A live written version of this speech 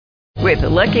With the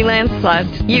Lucky Land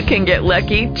Slots, you can get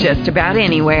lucky just about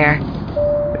anywhere.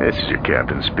 This is your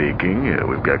captain speaking.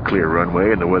 We've got clear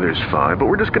runway and the weather's fine, but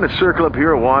we're just going to circle up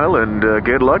here a while and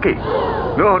get lucky.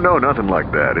 No, nothing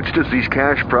like that. It's just these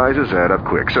cash prizes add up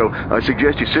quick. So I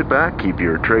suggest you sit back, keep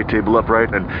your tray table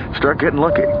upright, and start getting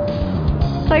lucky.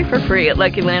 Play for free at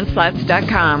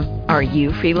LuckyLandSlots.com. Are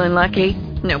you feeling lucky?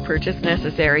 No purchase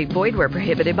necessary. Void where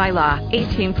prohibited by law.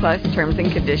 18 plus terms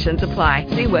and conditions apply.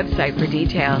 See website for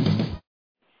details.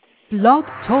 Blog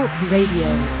Talk Radio.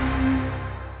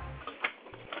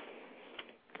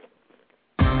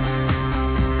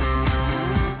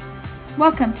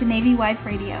 Welcome to Navy Wife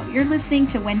Radio. You're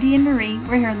listening to Wendy and Marie.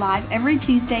 We're here live every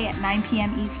Tuesday at 9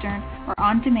 p.m. Eastern or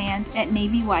on demand at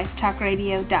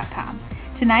NavyWifeTalkRadio.com.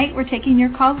 Tonight, we're taking your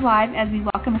calls live as we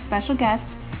welcome a special guest,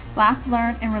 laugh,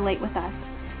 learn, and relate with us.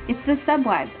 It's the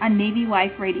Subwives on Navy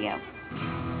Wife Radio.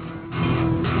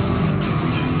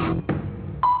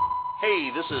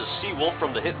 Hey, this is Seawolf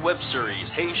from the hit web series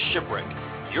Hey Shipwreck.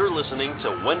 You're listening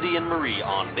to Wendy and Marie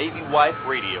on Navy Wife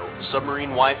Radio,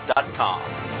 submarinewife.com.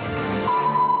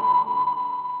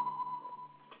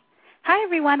 Hi,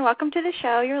 everyone. Welcome to the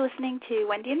show. You're listening to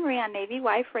Wendy and Marie on Navy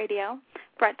Wife Radio,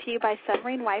 brought to you by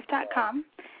submarinewife.com.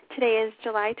 Today is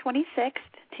July 26th,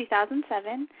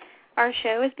 2007. Our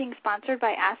show is being sponsored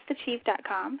by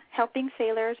AskTheChief.com, helping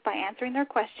sailors by answering their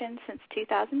questions since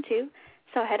 2002.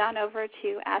 So head on over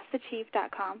to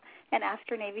AskTheChief.com and ask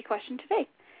your Navy question today.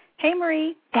 Hey,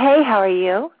 Marie. Hey, how are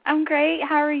you? I'm great.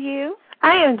 How are you?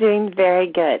 I am doing very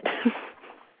good.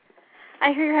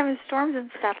 I hear you're having storms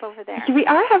and stuff over there. We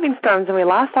are having storms, and we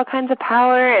lost all kinds of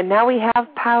power, and now we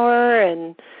have power,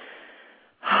 and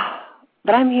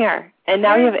but I'm here. And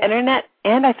now we have internet,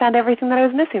 and I found everything that I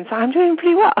was missing, so I'm doing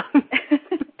pretty well.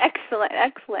 Excellent,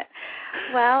 excellent.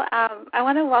 Well, I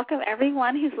want to welcome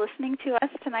everyone who's listening to us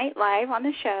tonight live on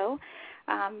the show.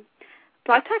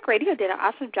 Blog Talk Radio did an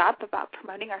awesome job about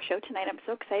promoting our show tonight. I'm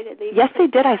so excited. Yes, they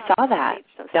did. I saw that.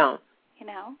 Don't. You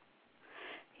know?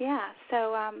 Yeah,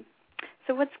 so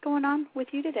what's going on with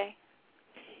you today?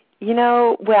 You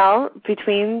know, well,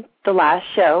 between the last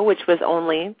show, which was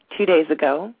only 2 days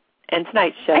ago, and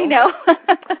tonight's show. I know.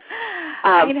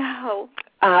 I know.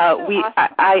 Awesome.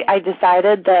 I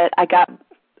decided that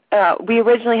we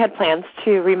originally had plans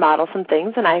to remodel some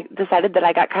things, and I decided that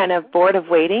I got kind of bored of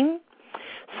waiting.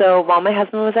 So while my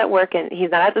husband was at work, and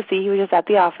he's not at the sea, he was just at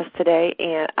the office today,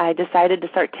 and I decided to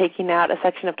start taking out a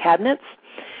section of cabinets,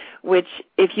 which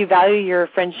if you value your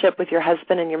friendship with your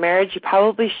husband and your marriage, you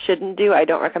probably shouldn't do. I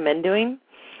don't recommend doing,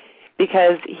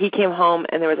 because he came home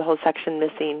and there was a whole section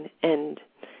missing, and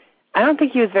I don't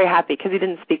think he was very happy because he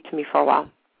didn't speak to me for a while.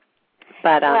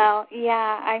 But well,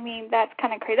 yeah, I mean, that's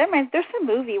kind of crazy. I mean, there's a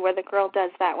movie where the girl does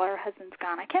that while her husband's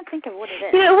gone. I can't think of what it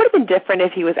is. You know, it would have been different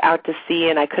if he was out to sea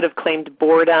and I could have claimed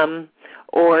boredom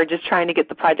or just trying to get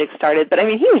the project started. But, I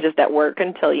mean, he was just at work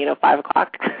until, 5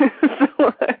 o'clock.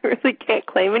 So I really can't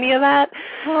claim any of that.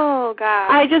 Oh, God.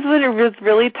 I just was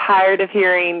really tired of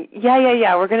hearing,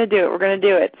 yeah, we're going to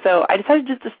do it. So I decided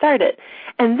just to start it.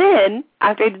 And then,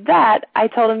 after I did that, I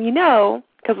told him,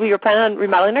 because we were planning on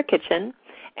remodeling our kitchen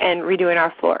and redoing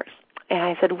our floors. And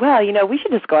I said, well, we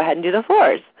should just go ahead and do the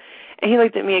floors. And he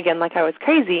looked at me again like I was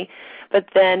crazy. But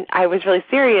then I was really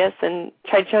serious and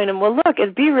tried showing him, well, look,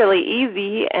 it'd be really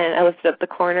easy. And I lifted up the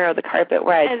corner of the carpet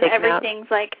where I'd taken out. And everything's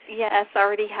like, yes,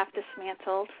 already half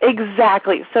dismantled.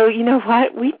 Exactly. So you know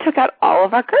what? We took out all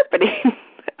of our carpeting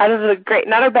out of the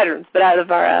not our bedrooms, but out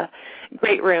of our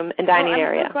great room and dining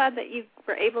area. I'm so glad that you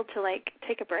were able to,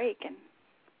 take a break and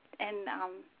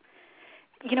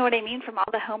you know what I mean, from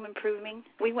all the home improving.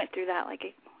 We went through that,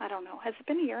 I don't know, has it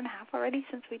been a year and a half already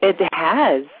since we did it? It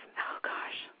has. Oh,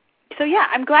 gosh. So, yeah,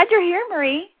 I'm glad you're here,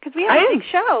 Marie, because we have a big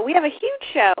show. We have a huge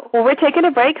show. Well, we're taking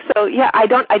a break, so, yeah, I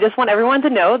just want everyone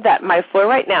to know that my floor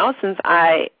right now, since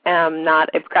I am not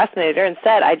a procrastinator,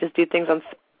 instead I just do things on,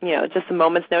 just a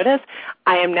moment's notice,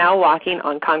 I am now walking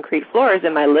on concrete floors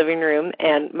in my living room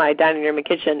and my dining room and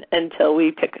kitchen until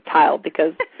we pick a tile,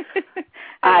 because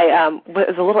I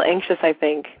was a little anxious, I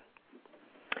think,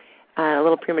 a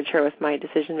little premature with my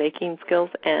decision-making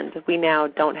skills, and we now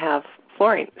don't have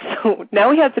flooring. So now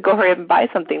we have to go hurry up and buy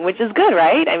something, which is good,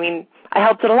 right? I mean, I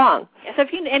helped it along. So if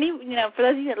for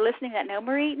those of you that are listening that know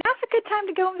Marie, now's a good time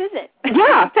to go and visit.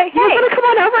 Yeah. Say, hey, you're going to come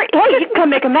on over. Hey, you can come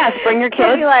make a mess. Bring your kids.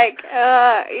 They'll be like,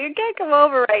 you can't come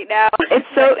over right now. It's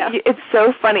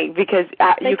so funny because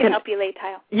you can help you lay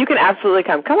tile. You can absolutely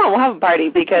come. Come on, we'll have a party,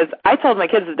 because I told my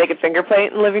kids that they could finger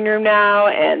paint in the living room now,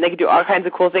 and they could do all kinds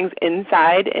of cool things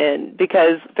inside, and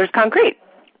because there's concrete.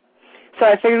 So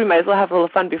I figured we might as well have a little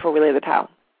fun before we lay the tile.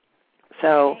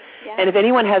 So, okay, yeah. And if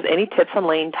anyone has any tips on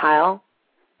laying tile,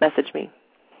 message me.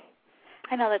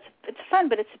 I know it's fun,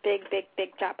 but it's a big, big, big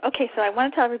job. Okay, so I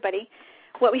want to tell everybody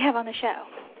what we have on the show.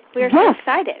 We are so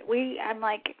excited. We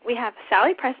have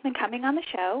Sally Pressman coming on the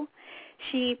show.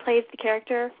 She plays the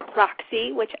character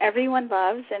Roxy, which everyone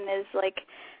loves and is like,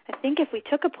 I think if we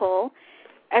took a poll,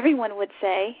 everyone would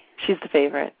say she's the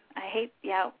favorite.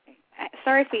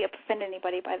 Sorry if we offend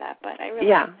anybody by that, but I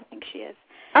really think she is.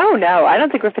 Oh, no, I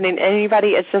don't think we're offending anybody.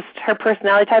 It's just her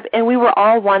personality type, and we were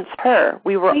all once her.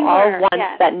 We were all once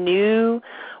that new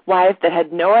wife that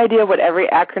had no idea what every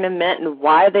acronym meant and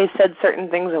why they said certain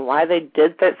things and why they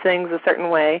did things a certain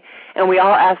way, and we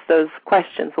all asked those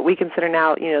questions, what we consider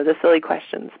now, the silly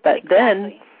questions. But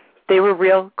then they were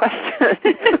real questions.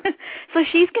 So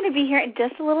she's going to be here in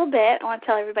just a little bit. I want to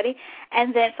tell everybody.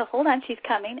 And then, so hold on, she's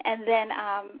coming. And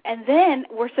then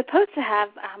we're supposed to have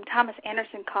Thomas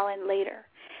Anderson call in later,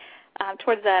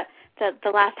 towards the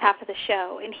last half of the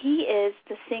show. And he is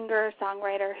the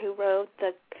singer-songwriter who wrote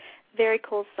the very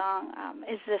cool song,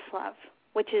 Is This Love,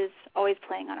 which is always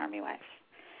playing on Army Wives.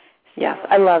 So, yes,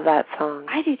 I love that song.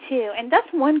 I do too. And that's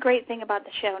one great thing about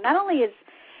the show. Not only is,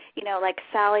 like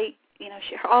Sally,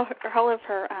 all of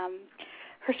her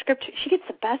script, she gets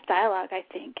the best dialogue, I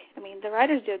think. I mean, the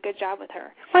writers do a good job with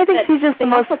her. Well, I think she's just the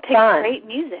most fun. They also pick great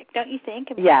music, don't you think?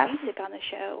 I mean, yes. The music on the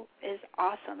show is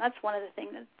awesome. That's one of the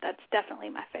things that's definitely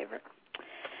my favorite.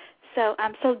 So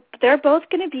they're both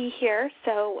going to be here.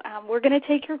 So we're going to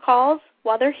take your calls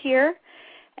while they're here.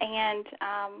 And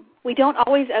we don't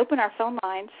always open our phone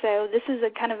lines, so this is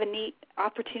a kind of a neat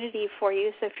opportunity for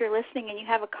you. So if you're listening and you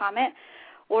have a comment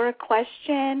or a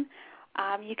question,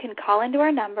 you can call into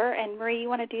our number. And Marie, you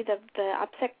want to do the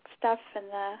OPSEC stuff and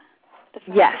the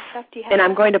phone stuff? Do you have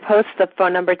I'm going to post the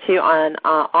phone number too on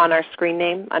our screen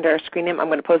name. Under our screen name, I'm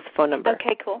going to post the phone number.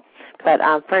 Okay, cool. But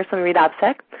first, let me read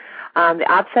OPSEC. The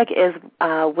OPSEC is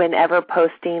whenever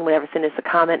sending us a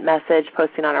comment message,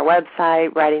 posting on our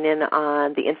website, writing in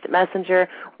on the instant messenger,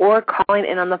 or calling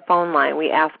in on the phone line.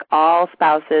 We ask all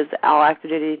spouses, all active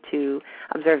duty, to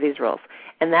observe these rules.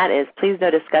 And that is, please no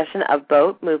discussion of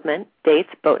boat movement, dates,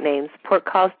 boat names, port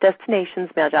calls, destinations,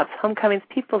 mail jobs, homecomings,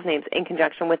 people's names in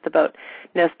conjunction with the boat.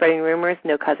 No spreading rumors,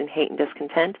 no causing hate and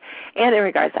discontent. And in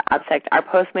regards to OPSEC, our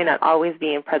post may not always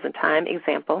be in present time.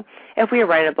 Example, if we are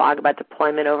writing a blog about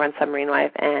deployment over on Submarine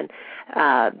Wife, and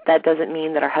that doesn't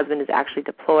mean that our husband is actually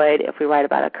deployed. If we write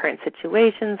about a current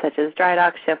situation, such as dry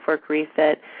dock, shift work,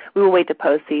 refit, we will wait to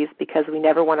post these because we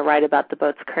never want to write about the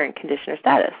boat's current condition or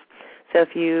status. So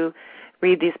if you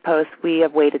read these posts, we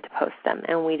have waited to post them,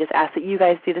 and we just ask that you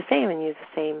guys do the same and use the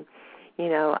same,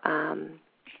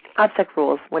 OPSEC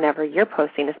rules whenever you're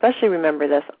posting. Especially remember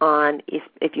this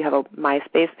if you have a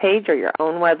MySpace page or your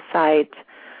own website.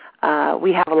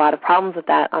 We have a lot of problems with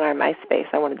that on our MySpace.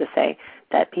 I wanted to say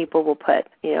that people will put,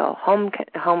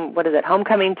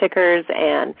 homecoming tickers,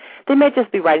 and they might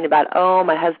just be writing about, oh,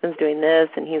 my husband's doing this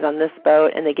and he's on this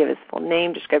boat, and they give his full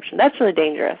name, description. That's really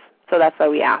dangerous. So that's why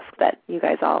we ask that you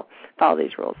guys all follow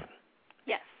these rules.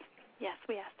 Yes,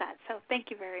 we ask that. So thank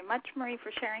you very much, Marie,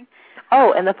 for sharing.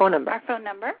 Oh, and the phone number. Our phone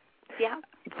number, The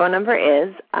phone number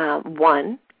is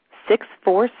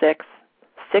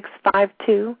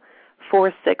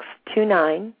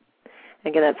 1-646-652-4629. Again,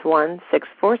 that's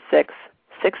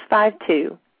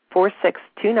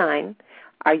 1-646-652-4629.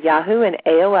 Our Yahoo and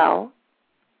AOL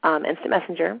Instant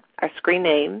Messenger, our screen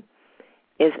name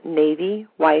is Navy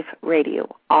Wife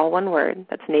Radio, all one word.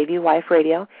 That's Navy Wife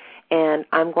Radio. And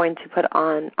I'm going to put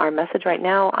on our message right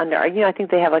now under our, I think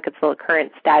they have like its little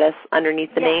current status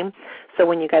underneath the name. So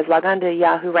when you guys log on to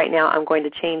Yahoo right now, I'm going to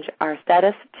change our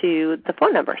status to the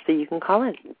phone number so you can call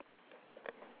in.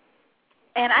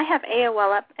 And I have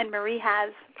AOL up, and Marie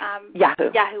has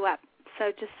Yahoo up.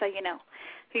 So just so you know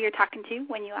who you're talking to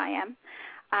when you IM.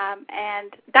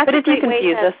 And that's but a if you great way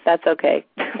confuse to... us, that's okay.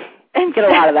 Get a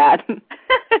lot of that.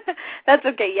 That's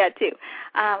okay, too.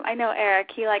 I know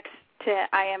Eric, he likes to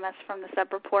IM us from the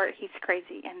sub-report. He's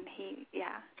crazy, and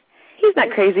He's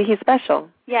not crazy, he's special.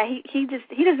 Yeah, he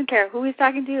doesn't care who he's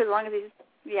talking to as long as he's,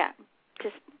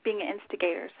 just being an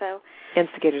instigator. So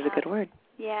instigator's a good word.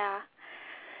 Yeah.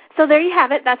 So there you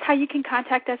have it. That's how you can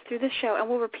contact us through the show, and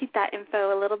we'll repeat that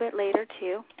info a little bit later,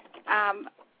 too.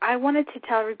 I wanted to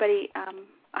tell everybody a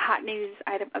hot news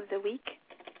item of the week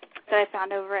that I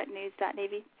found over at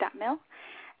news.navy.mil.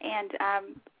 And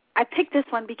I picked this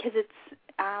one because it's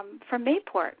from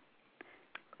Mayport,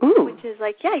 which is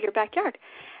your backyard.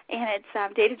 And it's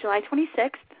dated July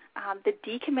 26th. The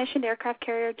decommissioned aircraft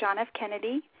carrier John F.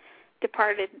 Kennedy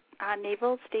departed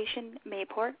Naval Station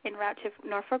Mayport en route to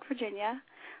Norfolk, Virginia,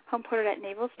 homeported at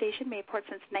Naval Station Mayport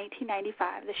since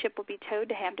 1995. The ship will be towed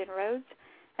to Hampton Roads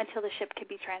until the ship can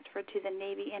be transferred to the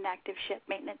Navy Inactive Ship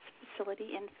Maintenance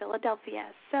Facility in Philadelphia.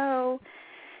 So,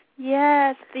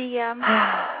 yes,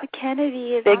 the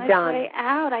Kennedy is Big on its Don. way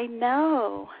out. I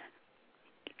know.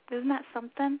 Isn't that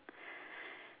something?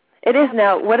 It is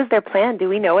now. What is their plan? Do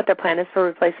we know what their plan is for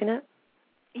replacing it?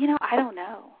 I don't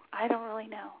know. I don't really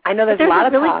know. I know there's a lot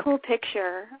of really talk. Cool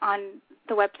picture on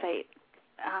the website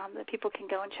that people can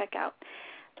go and check out.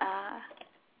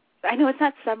 I know it's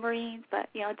not submarines, but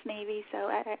it's Navy, so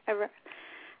I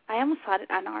almost thought it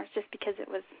on ours just because it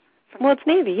was from Well, it's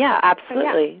Navy, yeah,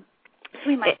 absolutely. So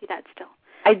we might do that still.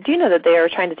 I do know that they are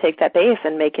trying to take that base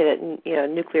and make it,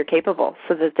 nuclear capable,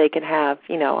 so that they can have,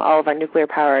 all of our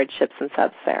nuclear-powered ships and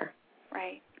subs there.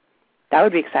 Right. That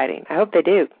would be exciting. I hope they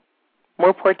do.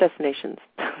 More port destinations.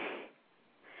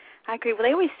 I agree. Well,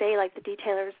 they always say, like, the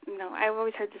detailers, I've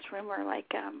always heard this rumor,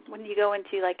 like, when you go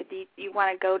into, like, you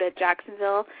want to go to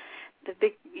Jacksonville, the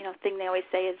big, thing they always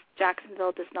say is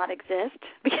Jacksonville does not exist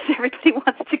because everybody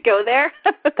wants to go there.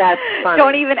 That's funny.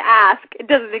 Don't even ask. It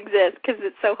doesn't exist because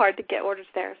it's so hard to get orders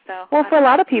there. So. Well, for a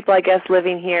lot of people, I guess,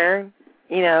 living here,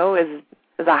 is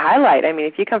a highlight. I mean,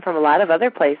 if you come from a lot of other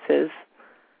places,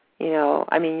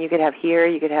 you could have here,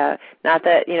 you could have, not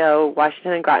that,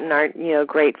 Washington and Groton aren't,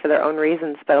 great for their own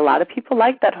reasons, but a lot of people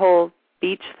like that whole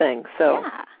beach thing. So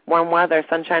warm weather,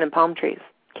 sunshine, and palm trees.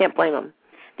 Can't blame them.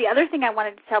 The other thing I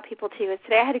wanted to tell people, too, is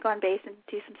today I had to go on base and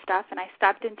do some stuff, and I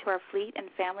stopped into our Fleet and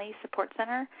Family Support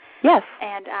Center. Yes.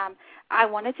 And I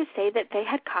wanted to say that they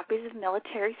had copies of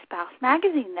Military Spouse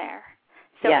magazine there.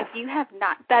 So yes. If you have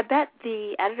not, I bet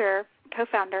the editor,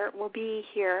 co-founder, will be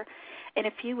here in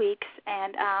a few weeks,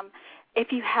 and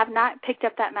if you have not picked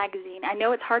up that magazine, I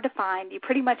know it's hard to find. You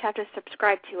pretty much have to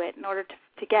subscribe to it in order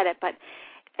to get it, but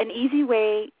an easy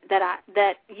way that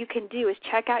you can do is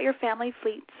check out your Family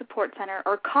Fleet Support Center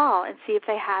or call and see if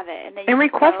they have it. And then you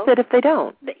request it if they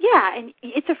don't. Yeah, and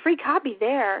it's a free copy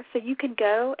there, so you can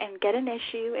go and get an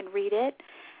issue and read it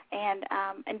and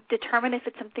determine if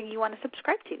it's something you want to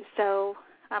subscribe to. So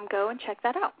go and check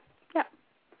that out. Yeah.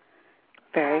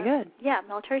 Very good. Yeah,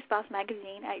 Military Spouse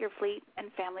Magazine at your Fleet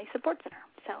and Family Support Center.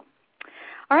 So,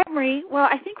 all right, Marie. Well,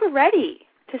 I think we're ready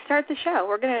to start the show.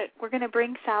 We're gonna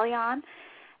bring Sally on,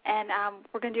 and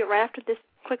we're gonna do it right after this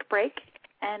quick break,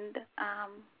 and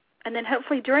then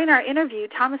hopefully during our interview,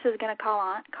 Thomas is gonna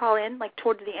call in like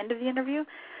towards the end of the interview.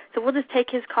 So we'll just take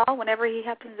his call whenever he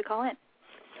happens to call in.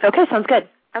 Okay, sounds good.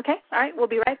 Okay, all right. We'll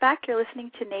be right back. You're listening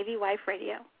to Navy Wife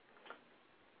Radio.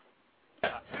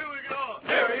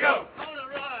 Here we go.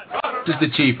 This is the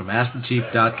Chief from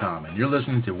AskTheChief.com, and you're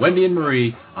listening to Wendy and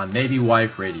Marie on Navy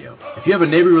Wife Radio. If you have a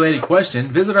Navy-related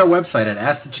question, visit our website at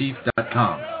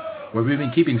AskTheChief.com, where we've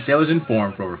been keeping sailors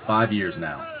informed for over 5 years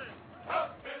now.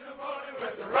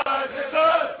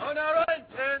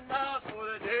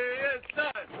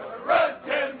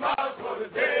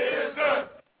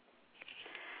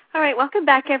 All right, welcome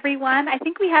back, everyone. I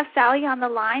think we have Sally on the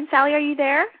line. Sally, are you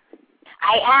there?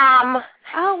 I am.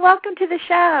 Oh, welcome to the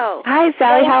show. Hi,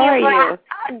 Sally. How are you?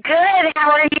 Good.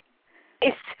 How are you?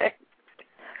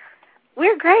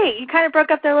 We're great. You kind of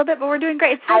broke up there a little bit, but we're doing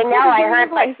great. It's so I cool know. to I hear heard.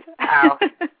 your voice.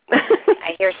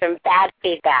 I hear some bad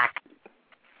feedback.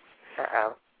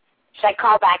 Uh-oh. Should I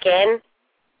call back in?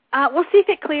 We'll see if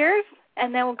it clears,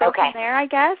 and then we'll go from there, I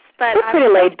guess. But we're pretty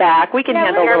laid back. We can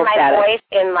handle a little static. I hear my voice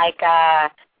in like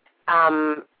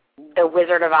the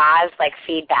Wizard of Oz, like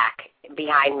feedback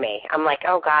behind me. I'm like,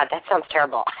 oh God, that sounds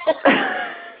terrible.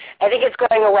 I think it's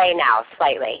going away now,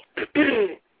 slightly.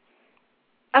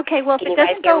 Okay, well, if can it you guys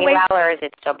doesn't hear go me away, well, or is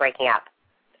it still breaking up?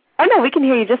 Oh no, we can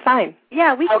hear you just fine.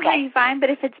 Yeah, we can hear you fine. But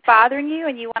if it's bothering you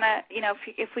and you want to,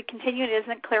 if we continue and it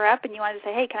doesn't clear up, and you want to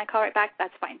say, hey, can I call right back?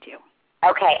 That's fine too.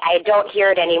 Okay, I don't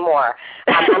hear it anymore.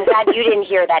 I'm glad you didn't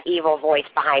hear that evil voice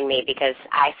behind me because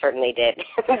I certainly did.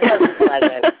 It wasn't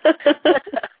pleasant.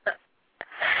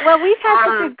 Well, we've had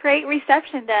such a great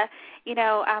reception to,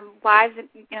 wives,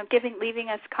 leaving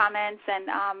us comments and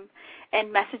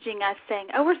messaging us saying,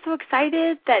 oh, we're so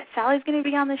excited that Sally's going to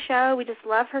be on the show. We just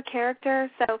love her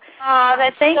character. So,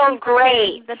 that's thank so you for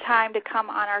great. taking the time to come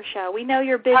on our show. We know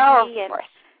you're busy. Oh, of course.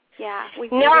 Yeah.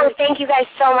 Thank you guys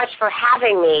so much for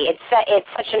having me. It's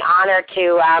such an honor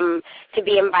to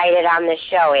be invited on this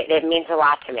show. It means a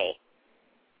lot to me.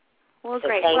 Well, so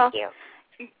great. Thank you.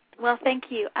 Well, thank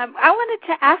you. I wanted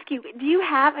to ask you, do you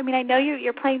have, I know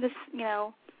you're playing this,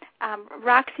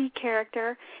 Roxy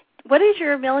character. What is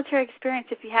your military experience,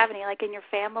 if you have any, like in your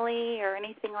family or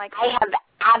anything like that? I have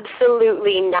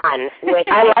absolutely none. Which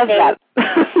I love that.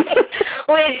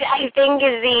 Which I think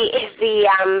is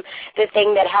the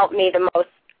thing that helped me the most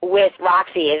with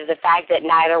Roxy is the fact that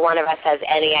neither one of us has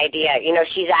any idea. You know,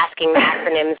 she's asking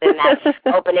acronyms in that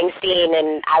opening scene,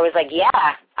 and I was like, yeah,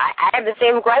 I have the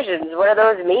same questions. What do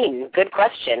those mean? Good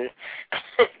question.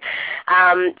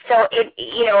 So,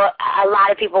 you know, a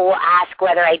lot of people will ask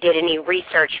whether I did any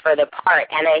research for the part,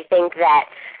 and I think that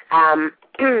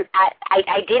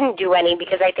I didn't do any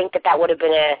because I think that would have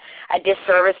been a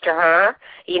disservice to her,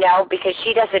 you know, because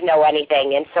she doesn't know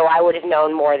anything, and so I would have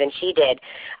known more than she did.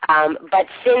 But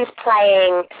since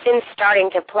starting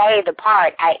to play the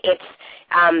part, it's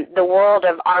the world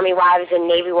of Army wives and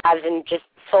Navy wives and just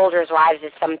soldiers' wives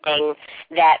is something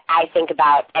that I think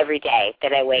about every day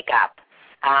that I wake up,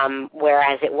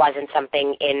 whereas it wasn't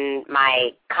something in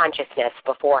my consciousness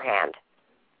beforehand.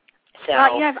 So,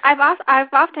 yeah, I've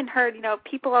often heard, you know,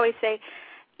 people always say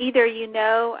either, you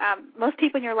know, most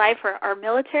people in your life are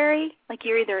military, like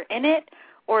you're either in it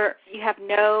or you have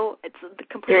it's the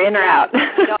complete. You're in or out.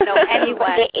 You don't know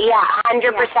anyone. Yeah, 100%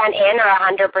 in or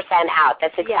 100% out.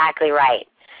 That's exactly right.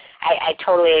 I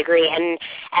totally agree.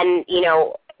 And you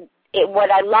know,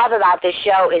 what I love about this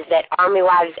show is that Army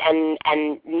wives and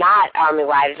not Army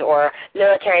wives, or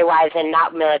military wives and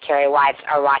not military wives,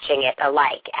 are watching it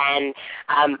alike. And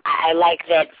I like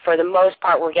that for the most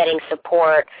part we're getting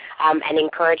support and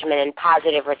encouragement and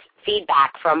positive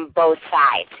feedback from both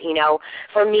sides. You know,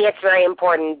 for me it's very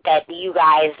important that you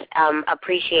guys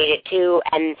appreciate it too,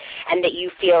 and that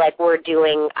you feel like we're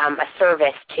doing a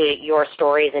service to your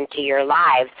stories and to your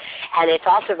lives. And it's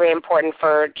also very important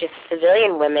for just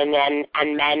civilian women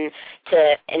and men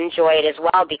to enjoy it as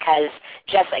well, because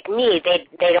just like me,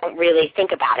 they don't really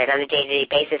think about it on a day-to-day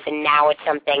basis, and now it's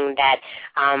something that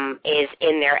is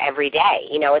in there every day.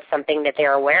 You know, it's something that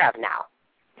they're aware of now.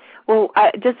 Well,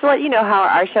 just to let you know how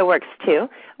our show works, too,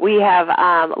 we have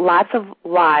lots of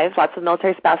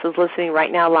military spouses listening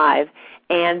right now live,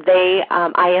 and they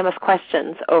IM us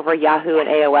questions over Yahoo and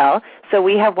AOL. So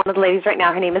we have one of the ladies right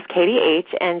now. Her name is Katie H.,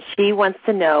 and she wants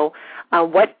to know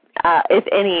what, if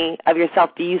any, of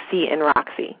yourself do you see in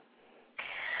Roxy?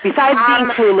 Besides being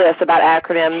clueless about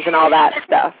acronyms and all that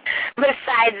stuff.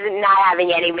 Besides not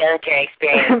having any military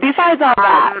experience. Besides all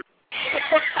that.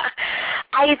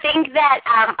 I think that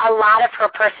a lot of her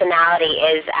personality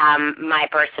is my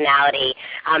personality,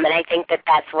 and I think that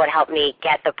that's what helped me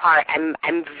get the part.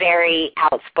 I'm very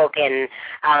outspoken,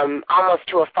 almost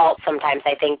to a fault sometimes.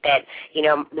 I think that, you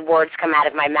know, the words come out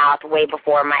of my mouth way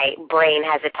before my brain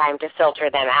has the time to filter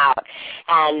them out.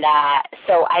 And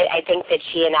so I think that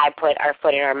she and I put our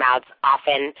foot in our mouths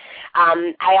often.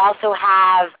 I also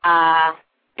have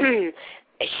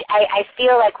I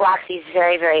feel like Roxy's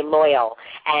very, very loyal,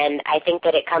 and I think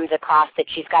that it comes across that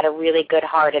she's got a really good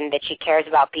heart and that she cares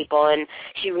about people, and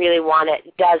she really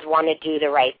does want to do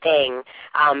the right thing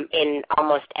in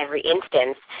almost every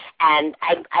instance. And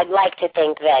I'd like to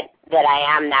think that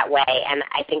I am that way, and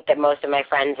I think that most of my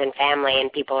friends and family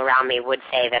and people around me would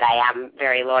say that I am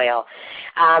very loyal.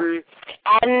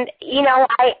 And, you know,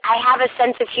 I have a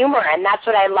sense of humor, and that's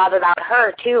what I love about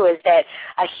her, too, is that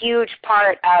a huge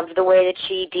part of the way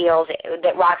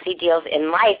that Roxy deals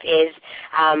in life is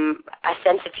a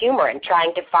sense of humor and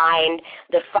trying to find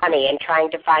the funny and trying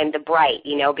to find the bright,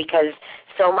 you know, because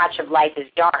so much of life is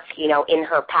dark, you know, in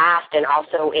her past and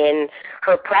also in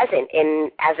her present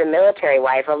as a military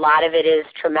wife. A lot of it is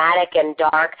traumatic and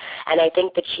dark, and I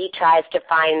think that she tries to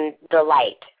find the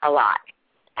light a lot.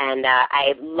 And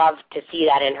I love to see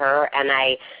that in her, and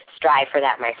I strive for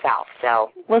that myself.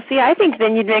 So, well, see, I think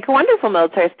then you'd make a wonderful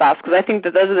military spouse, because I think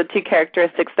that those are the two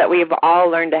characteristics that we've all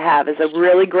learned to have, is a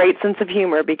really great sense of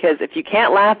humor, because if you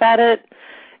can't laugh at it,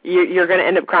 you're going to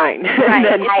end up crying. Right.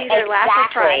 Then, it's either laugh or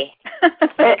cry.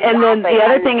 and then the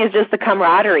other thing is just the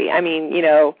camaraderie. I mean, you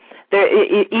know,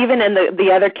 even in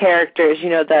the other characters, you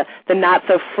know, the not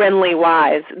so friendly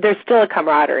wives, there's still a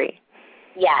camaraderie.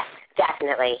 Yes,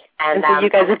 definitely. And so you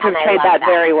guys have portrayed that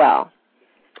very well.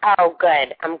 Oh,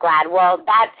 good. I'm glad. Well,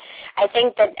 I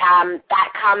think that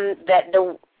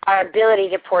our ability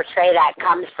to portray that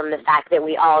comes from the fact that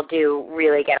we all do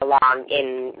really get along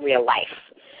in real life.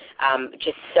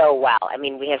 Just so well. I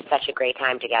mean, we have such a great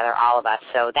time together, all of us,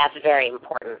 so that's very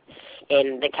important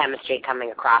in the chemistry coming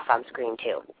across on screen,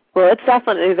 too. Well, it's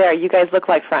definitely there. You guys look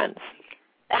like friends.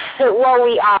 Well,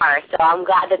 we are, so I'm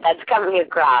glad that that's coming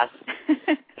across.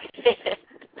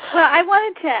 Well, I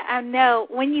wanted to know,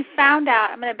 when you found out,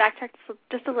 I'm going to backtrack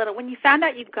just a little, when you found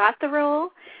out you got the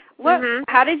role,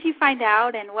 how did you find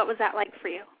out, and what was that like for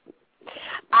you?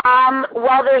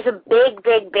 Well, there's a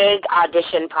big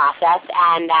audition process,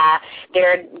 and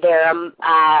there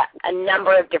are a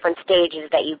number of different stages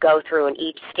that you go through, and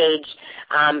each stage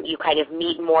you kind of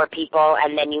meet more people,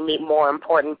 and then you meet more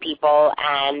important people,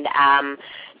 and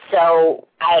So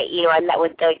I met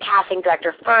with the casting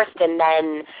director first, and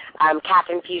then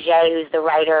Catherine Fugere, who's the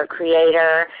writer,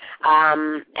 creator,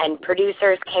 and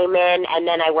producers came in, and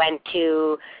then I went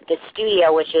to the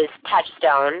studio, which is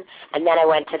Touchstone, and then I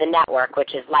went to the network,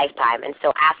 which is Lifetime. And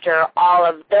so after all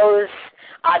of those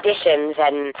auditions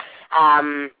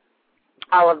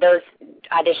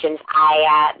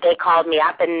they called me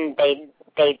up and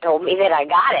they told me that I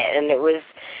got it, and it was,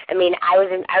 I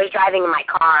was driving in my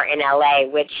car in LA,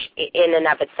 which in and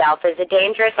of itself is a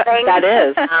dangerous thing. That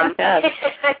is. Yes.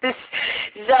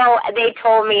 So they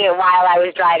told me while I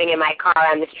was driving in my car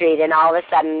on the street, and all of a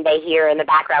sudden they hear in the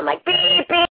background like beep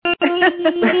beep.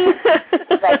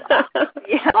 Like,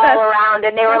 all around,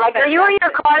 and they were like, "Are you in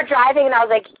your car driving?" And I was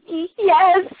like,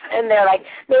 "Yes." And they're like,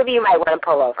 "Maybe you might want to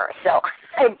pull over." So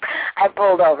I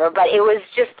pulled over, but it was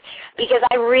just because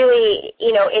I really,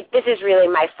 this is really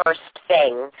my first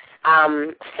thing.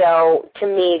 So to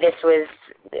me,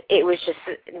 it was just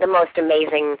the most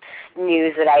amazing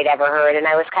news that I'd ever heard, and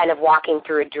I was kind of walking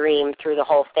through a dream through the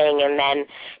whole thing, and then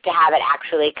to have it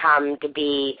actually come to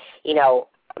be,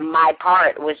 my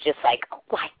part was just like, oh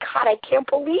my God, I can't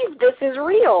believe this is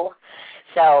real.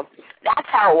 So that's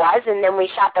how it was, and then we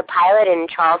shot the pilot in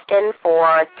Charleston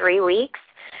for 3 weeks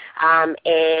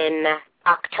in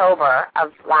October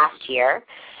of last year,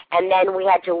 and then we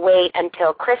had to wait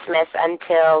until Christmas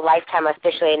until Lifetime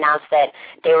officially announced that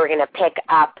they were going to pick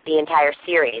up the entire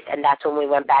series, and that's when we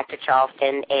went back to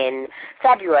Charleston in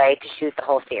February to shoot the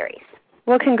whole series.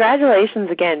 Well,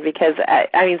 congratulations again, because,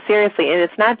 seriously, and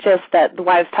it's not just that the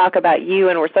wives talk about you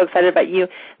and we're so excited about you.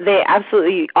 They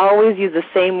absolutely always use the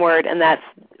same word, and that's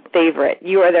favorite.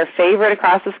 You are their favorite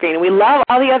across the screen. We love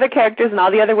all the other characters and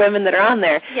all the other women that are on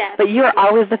there, yes, but you are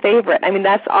always the favorite.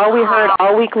 That's all we heard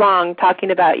all week long talking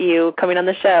about you coming on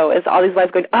the show, is all these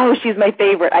wives going, oh, she's my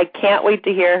favorite. I can't wait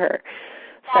to hear her.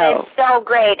 That is so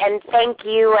great, and thank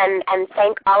you, and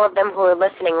thank all of them who are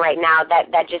listening right now.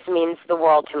 That just means the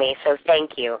world to me. So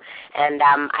thank you, and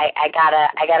I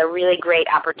got a really great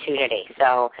opportunity.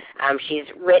 So she's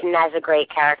written as a great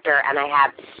character, and I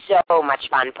have so much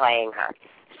fun playing her.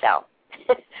 So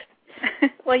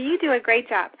well, you do a great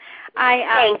job.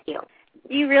 Thank you.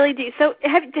 You really do. So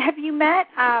have you met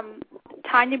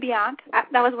Tanya Bianc?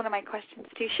 That was one of my questions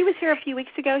too. She was here a few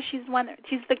weeks ago. She's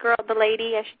the girl, the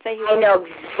lady, I should say. I know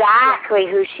exactly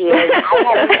who she is.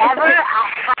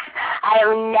 I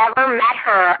have never met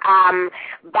her,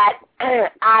 but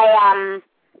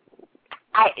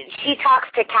she talks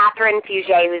to Catherine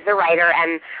Fugere, who's the writer,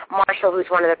 and Marshall, who's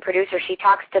one of the producers. She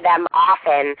talks to them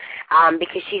often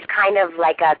because she's kind of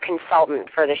like a consultant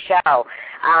for the show.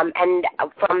 And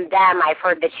from them, I've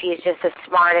heard that she's just the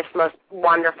smartest, most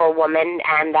wonderful woman,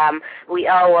 and we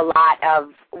owe a lot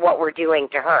of what we're doing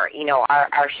to her.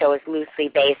 Our show is loosely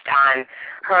based on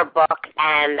her book,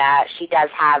 and she does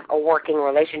have a working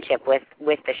relationship with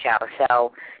the show,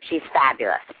 so she's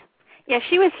fabulous. Yeah,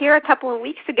 she was here a couple of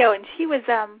weeks ago, and she was,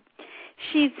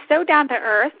 she's so down to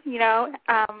earth,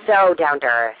 so down to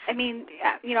earth.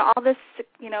 All this,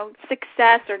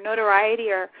 success or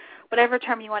notoriety or whatever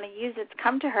term you want to use, it's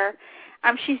come to her.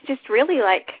 She's just really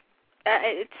like,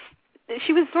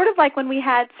 she was sort of like when we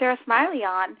had Sarah Smiley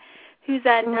on, who's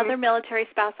another military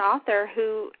spouse author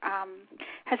who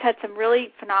has had some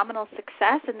really phenomenal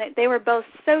success, and they were both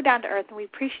so down to earth, and we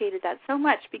appreciated that so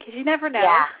much because you never know.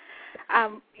 Yeah.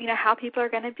 How people are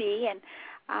going to be, and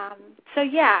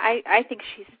I think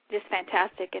she's just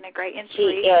fantastic and a great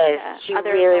inspiration. She is. She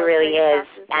really is.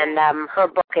 And her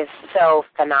book is so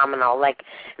phenomenal.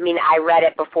 I read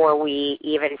it before we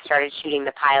even started shooting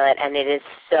the pilot, and it is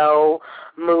so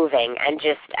moving and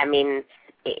just,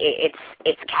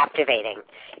 it's captivating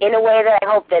in a way that I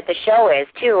hope that the show is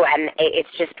too, and it's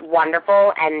just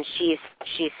wonderful, and she's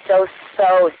so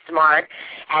smart,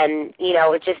 and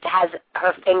it just has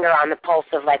her finger on the pulse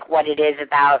of what it is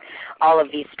about all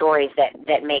of these stories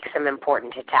that makes them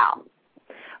important to tell.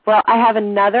 Well, I have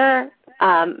another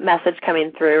message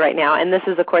coming through right now, and this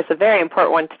is, of course, a very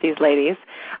important one to these ladies.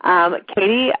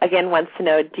 Katie, again, wants to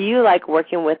know, do you like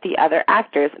working with the other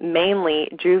actors, mainly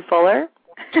Drew Fuller?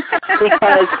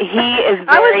 Because he is very...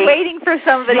 I was waiting for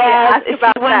somebody to ask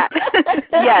about that.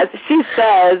 Yes, she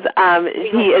says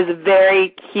he is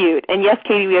very cute. And yes,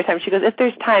 Katie, we have time. She goes, if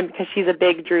there's time, because she's a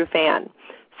big Drew fan.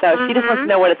 So she just wants to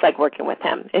know what it's like working with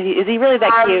him. Is he really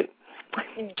that cute?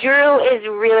 Drew is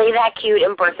really that cute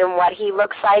in person. What he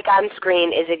looks like on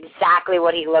screen is exactly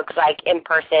what he looks like in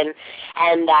person.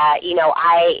 And,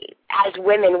 as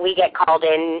women, we get called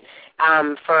in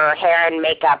for hair and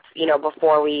makeup,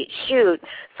 before we shoot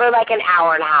for like an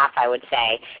hour and a half, I would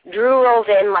say. Drew rolls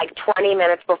in like 20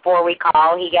 minutes before we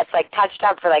call. He gets like touched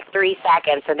up for like 3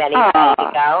 seconds, and then he's ready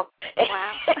to go.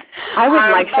 Wow. I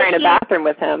wouldn't like sharing a bathroom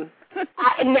with him.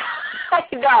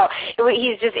 No,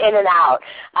 he's just in and out.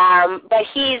 But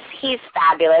he's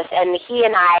fabulous, and he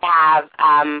and I have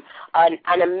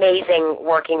an amazing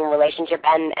working relationship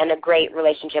and a great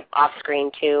relationship off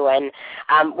screen too. And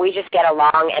we just get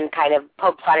along and kind of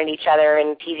poke fun at each other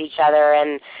and tease each other,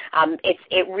 and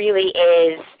it really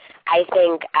is, I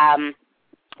think.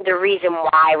 The reason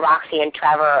why Roxy and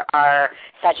Trevor are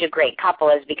such a great couple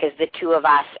is because the two of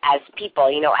us as people,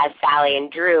 as Sally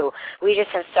and Drew, we just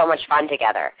have so much fun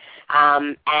together.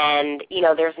 And,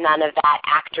 there's none of that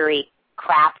actory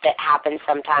crap that happens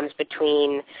sometimes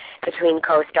between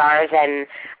co-stars, and,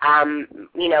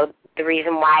 the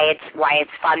reason why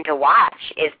it's fun to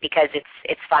watch is because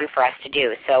it's fun for us to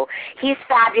do. So he's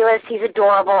fabulous. He's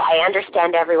adorable. I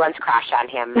understand everyone's crush on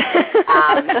him.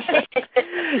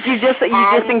 You just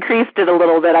increased it a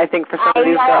little bit, I think, for some of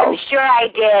these girls. I'm sure I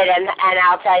did, and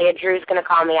I'll tell you, Drew's going to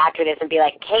call me after this and be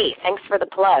like, "Hey, thanks for the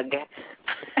plug."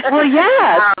 Well,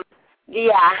 yeah.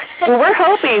 Yeah. Well, we're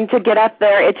hoping to get up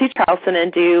there to Charleston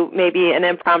and do maybe an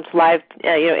impromptu live,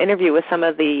 interview with some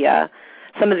of the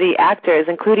actors,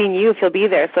 including you, if you'll be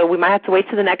there. So we might have to wait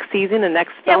till the next season, the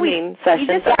next filming session.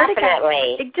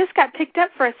 Definitely. It just got picked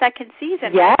up for a second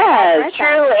season. Yes.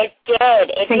 True, it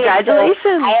did. Congratulations.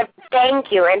 So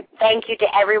thank you, and thank you to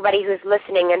everybody who's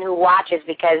listening and who watches,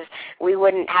 because we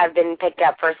wouldn't have been picked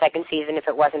up for a second season if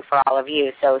it wasn't for all of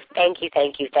you. So thank you,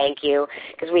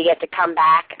 because we get to come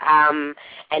back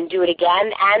and do it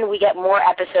again, and we get more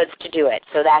episodes to do it.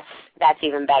 So that's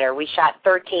even better. We shot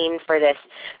 13 for this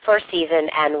first season,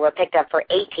 and we're picked up for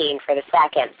 18 for the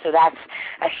second. So that's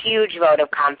a huge vote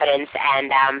of confidence,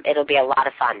 and it'll be a lot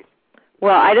of fun.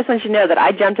 Well, I just want you to know that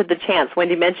I jumped at the chance.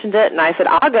 Wendy mentioned it, and I said,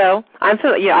 I'll go.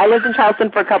 I lived in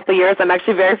Charleston for a couple of years. I'm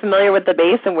actually very familiar with the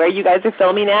base and where you guys are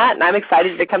filming at, and I'm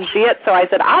excited to come see it. So I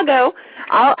said, I'll go.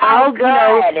 I'll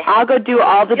go do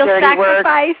all the dirty work.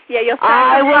 Yeah, you'll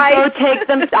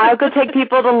sacrifice. I'll go take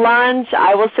people to lunch.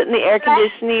 I will sit in the air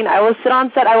conditioning. I will sit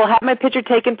on set. I will have my picture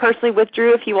taken personally with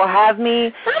Drew if he will have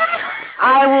me.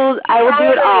 I will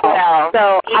do it all.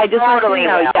 So I just want you to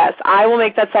know, yes, I will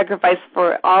make that sacrifice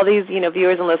for all these,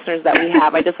 viewers and listeners that we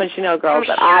have. I just want you to know, girls,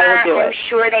 that I will do it. I'm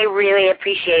sure they really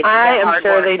appreciate I am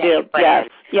sure they do.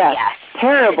 Yes.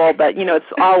 Terrible, but, it's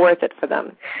all worth it for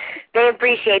them. They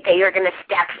appreciate that you're going to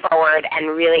step forward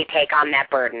and really take on that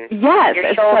burden. Yes.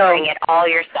 You're shouldering it all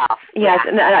yourself. Yes,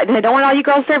 and I don't want all you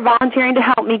girls there volunteering to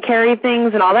help me carry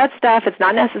things and all that stuff. It's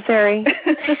not necessary.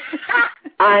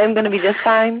 I'm going to be just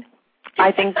fine.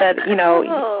 I think that,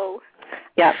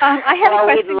 yeah. I had a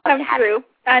question come through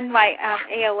on my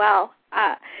AOL.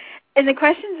 And the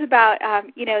question's about,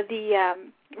 the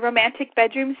romantic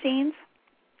bedroom scenes.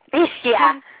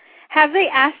 Yeah. Have they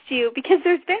asked you, because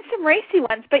there's been some racy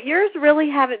ones, but yours really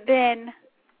haven't been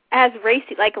as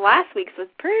racy. Like last week's was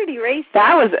pretty racy.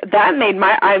 Wow, that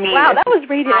was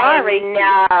rated R racy.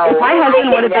 If my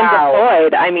husband would have been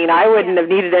deployed, I wouldn't have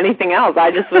needed anything else.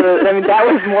 I just would have, that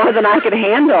was more than I could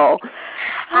handle.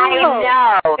 I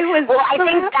know. I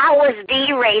think that was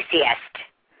the raciest.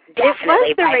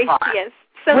 Definitely it was the raciest.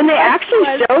 So when they actually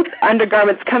showed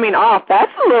undergarments coming off,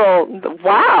 that's a little,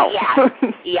 wow.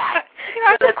 Yeah.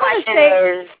 So the question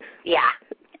is,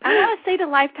 I want to say to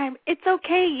Lifetime, it's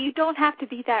okay. You don't have to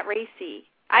be that racy.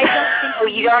 I don't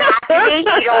think you don't have to be?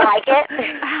 You don't like it?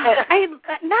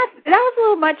 That was a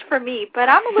little much for me, but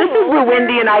I'm a little This is where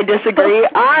Wendy and I disagree.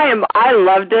 I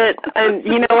loved it, and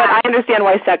you know what? I understand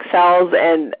why sex sells,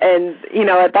 and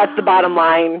that's the bottom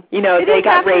line. They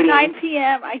got ratings. 9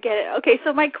 p.m. I get it. Okay,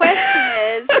 so my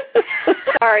question is,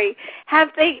 sorry,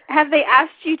 have they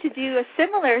asked you to do a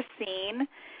similar scene,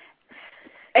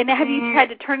 and have you had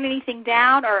to turn anything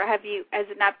down, or has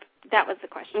it not? That was the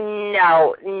question.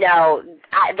 No.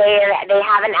 They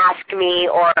haven't asked me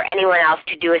or anyone else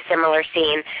to do a similar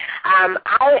scene.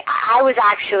 I was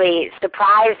actually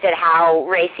surprised at how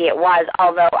racy it was,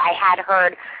 although I had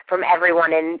heard from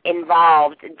everyone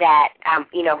involved that,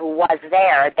 who was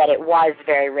there, that it was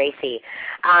very racy.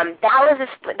 That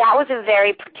was a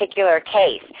very particular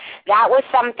case. That was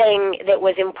something that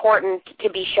was important to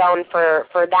be shown for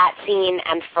that scene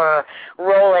and for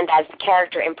Roland as the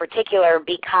character in particular,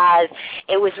 because because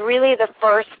it was really the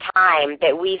first time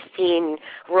that we've seen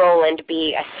Roland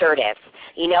be assertive.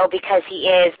 Because he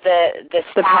is the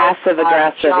passive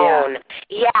aggressive, Joan.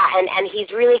 Yeah, and he's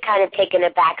really kind of taken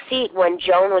a back seat when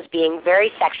Joan was being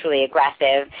very sexually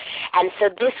aggressive. And so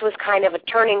this was kind of a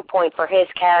turning point for his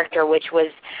character, which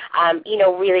was,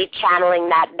 really channeling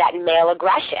that male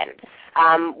aggression.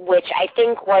 Which I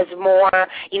think was more,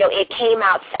 it came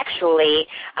out sexually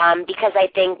because I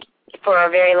think for a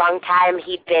very long time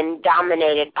he'd been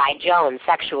dominated by Joan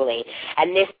sexually.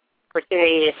 And this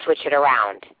opportunity to switch it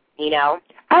around.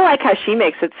 I like how she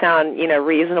makes it sound,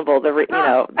 reasonable.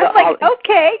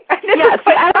 Okay. Yeah,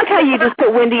 see, I like how you just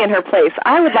put Wendy in her place.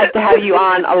 I would like to have you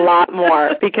on a lot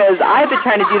more because I've been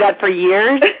trying to do that for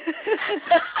years.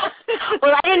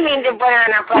 Well, I didn't mean to put her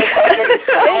in her place.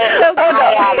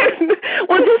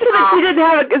 Well, just so that she didn't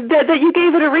have that you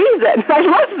gave it a reason. I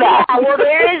love that. Yeah, well,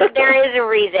 there is a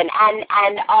reason,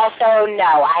 and also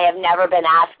no, I have never been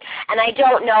asked, and I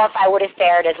don't know if I would have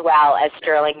fared as well as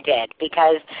Sterling did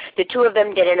because the two of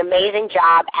them did an amazing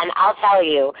job, and I'll tell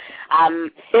you,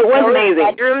 it was amazing.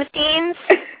 Bedroom scenes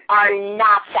are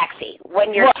not sexy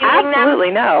when you're shooting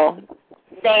absolutely them. No.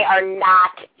 They are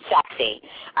not sexy.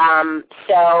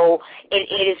 So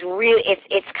it is really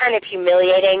it's kind of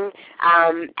humiliating,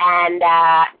 and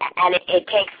it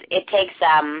takes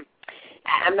I'm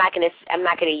not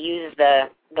gonna use the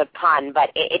pun,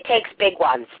 but it takes big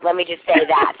ones. Let me just say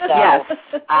that. So yes.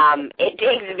 It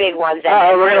takes big ones.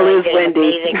 Oh, we're gonna lose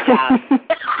Wendy. Amazing job.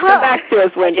 Come back to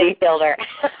us, Wendy. Builder.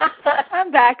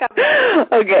 I'm back.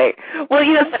 Okay. Well,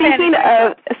 speaking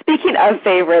of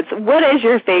favorites, what is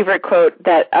your favorite quote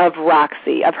of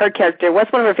Roxy, of her character?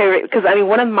 What's one of her favorites? Because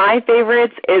one of my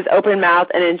favorites is open mouth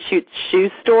and then shoot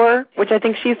shoe store, which I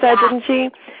think she said, didn't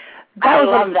she? I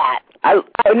love that.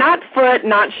 Not foot,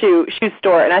 not shoe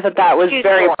store, and I thought that was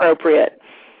very appropriate.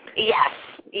 Yes.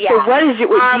 Yeah. So what is do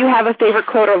you have a favorite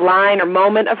quote or line or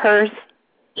moment of hers?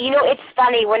 It's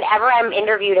funny. Whenever I'm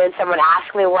interviewed and someone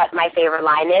asks me what my favorite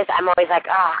line is, I'm always like,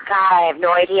 oh, God, I have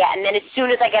no idea. And then as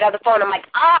soon as I get on the phone, I'm like,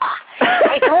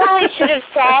 I totally should have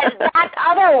said that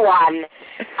other one.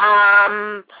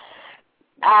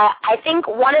 I think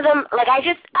one of them,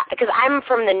 because I'm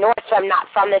from the North, so I'm not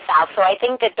from the South, so I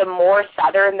think that the more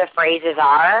Southern the phrases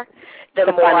are, the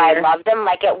more I love them.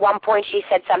 Like at one point she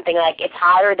said something like, it's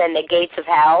hotter than the gates of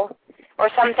hell, or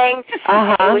something.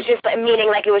 Uh-huh. It was just meaning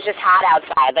like it was just hot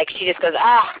outside. Like she just goes,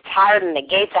 it's hotter than the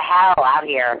gates of hell out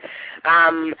here.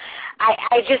 I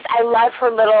love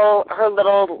her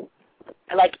little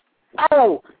like,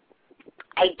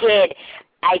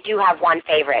 I do have one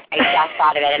favorite. I just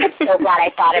thought of it, and I'm so glad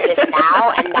I thought of this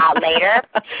now and not later.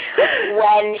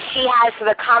 When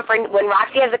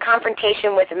Roxy has a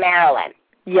confrontation with Marilyn.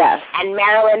 Yes. And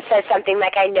Marilyn says something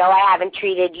like, I know I haven't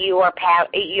treated you or I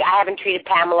haven't treated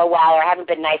Pamela well, or haven't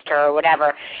been nice to her, or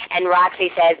whatever. And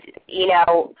Roxy says,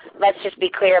 let's just be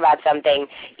clear about something.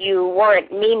 You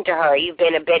weren't mean to her. You've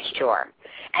been a bitch to her.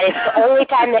 And it's the only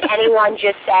time that anyone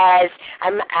just says,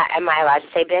 am I allowed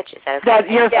to say bitch? Is that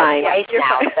okay? You're fine. You're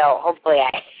fine. So hopefully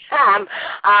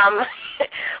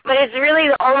but it's really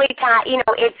the only time,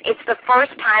 it's the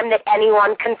first time that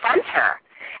anyone confronts her.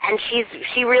 And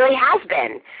she really has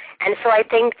been. And so I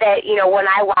think that, when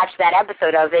I watched that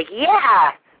episode, I was like,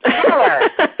 yeah, tell her.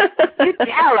 You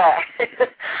tell her.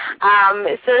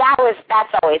 So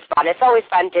that's always fun. It's always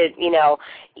fun to,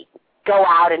 go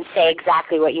out and say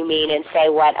exactly what you mean and say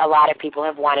what a lot of people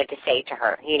have wanted to say to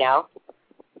her,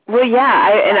 Well,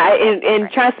 yeah, and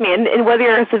trust me, and whether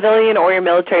you're a civilian or your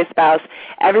military spouse,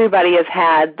 everybody has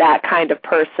had that kind of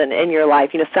person in your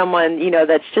life. Someone,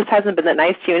 that just hasn't been that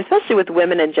nice to you, and especially with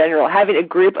women in general. Having a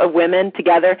group of women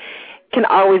together can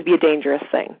always be a dangerous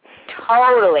thing.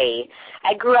 Totally.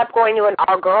 I grew up going to an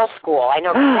all-girls school. I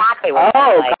know exactly what it's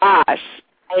like. Oh, gosh.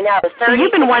 I know. So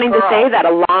you've been wanting to say that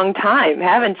a long time,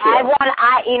 haven't you?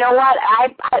 You know what?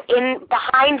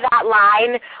 Behind that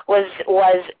line was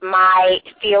my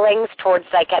feelings towards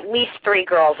at least 3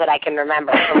 girls that I can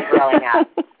remember from growing up.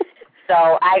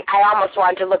 So I almost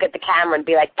wanted to look at the camera and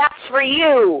be like, that's for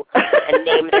you, and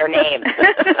name their names.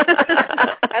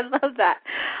 I love that.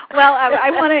 Well, I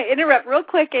want to interrupt real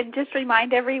quick and just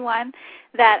remind everyone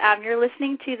that you're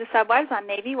listening to The Subwives on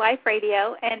Navy Wife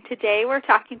Radio, and today we're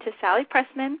talking to Sally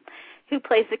Pressman, who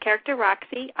plays the character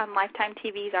Roxy on Lifetime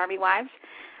TV's Army Wives.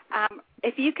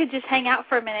 If you could just hang out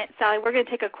for a minute, Sally, we're going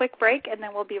to take a quick break, and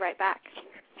then we'll be right back.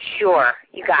 Sure,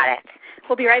 you got it.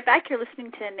 We'll be right back. You're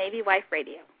listening to Navy Wife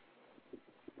Radio.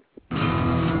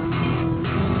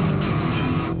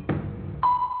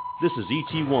 This is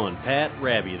ET1, Pat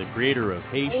Rabby, the creator of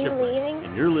Hey Shipwreck,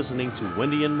 and you're listening to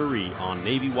Wendy and Marie on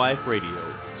Navy Wife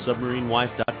Radio,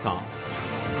 submarinewife.com.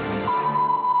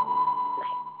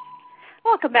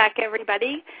 welcome back,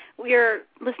 everybody. We're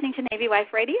listening to Navy Wife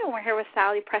Radio, and we're here with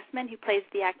Sally Pressman, who plays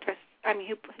the actress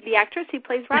who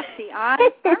plays Roxy on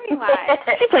Army Wives.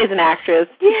 She plays an actress.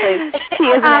 She is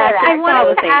an actress. I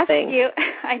wanted to ask thing. you.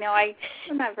 I know I'm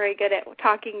not very good at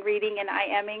talking, reading, and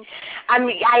I-emming.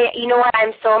 You know what?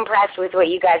 I'm so impressed with what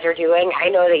you guys are doing. I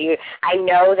know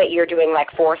that you're doing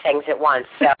like 4 things at once.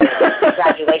 So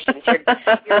congratulations.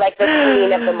 You're like the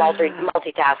queen of the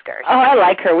multitaskers. Oh, I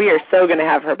like her. We are so going to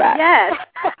have her back. Yes.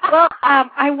 Well,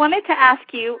 I wanted to ask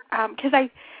you because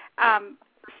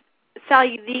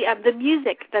Sally, the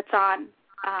music that's on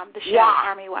the show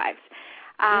Army Wives.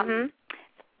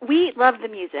 We love the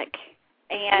music,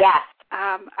 and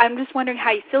I'm just wondering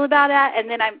how you feel about that. And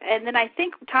then I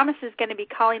think Thomas is going to be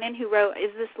calling in, who wrote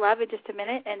 "Is This Love?" in just a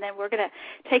minute, and then we're going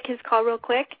to take his call real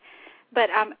quick. But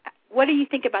what do you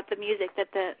think about the music that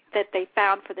they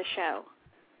found for the show?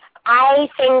 I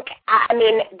think,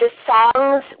 the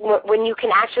songs, when you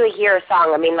can actually hear a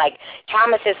song, like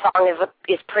Thomas's song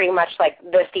is pretty much like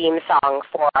the theme song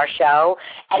for our show.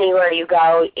 Anywhere you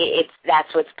go,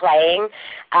 that's what's playing.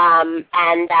 And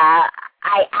I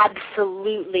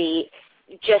absolutely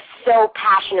just so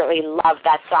passionately love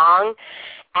that song.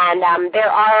 And there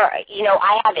are,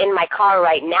 I have in my car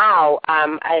right now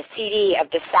a CD of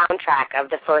the soundtrack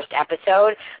of the first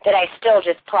episode that I still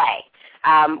just play.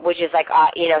 Which is like,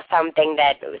 something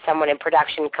that someone in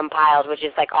production compiled, which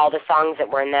is like all the songs that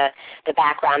were in the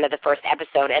background of the first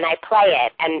episode. And I play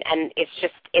it, and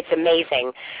it's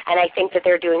amazing. And I think that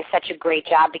they're doing such a great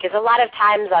job, because a lot of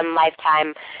times on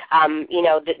Lifetime,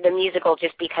 the music will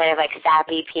just be kind of like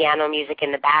sappy piano music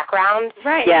in the background.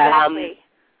 Right, exactly.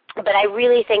 But I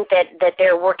really think that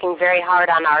they're working very hard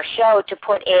on our show to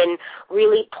put in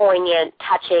really poignant,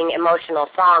 touching, emotional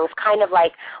songs, kind of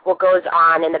like what goes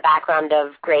on in the background of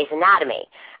Grey's Anatomy.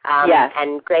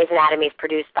 And Grey's Anatomy is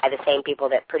produced by the same people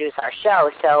that produce our show.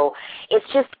 So it's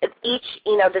just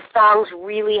the songs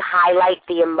really highlight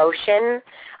the emotion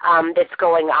that's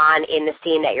going on in the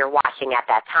scene that you're watching at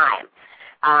that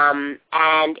time.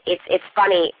 And it's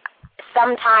funny.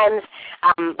 Sometimes,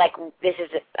 like this is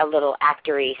a little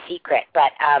actory secret,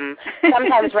 but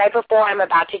sometimes right before I'm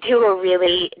about to do a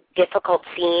really difficult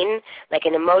scene, like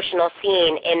an emotional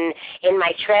scene, in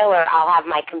my trailer, I'll have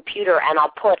my computer and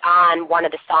I'll put on one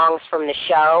of the songs from the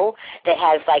show that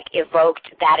has like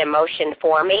evoked that emotion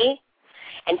for me.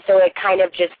 And so it kind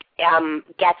of just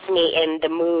gets me in the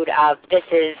mood of this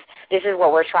is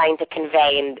what we're trying to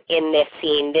convey in this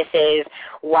scene. This is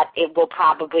what it will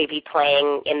probably be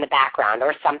playing in the background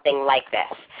or something like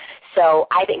this. So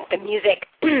I think the music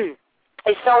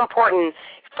is so important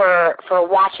for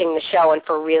watching the show and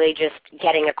for really just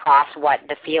getting across what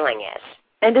the feeling is.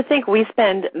 And to think we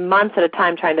spend months at a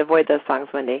time trying to avoid those songs,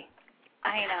 Wendy.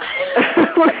 I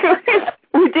know.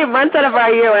 We do months out of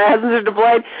our year when our husbands are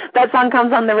deployed. That song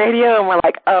comes on the radio, and we're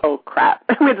like, oh, crap.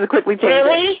 We have to quickly change it.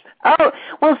 Really? Oh,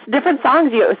 well, different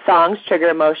songs. Songs trigger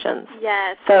emotions.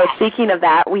 Yes. So speaking of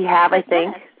that, we have, I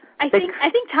think. Yes. I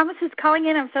think Thomas is calling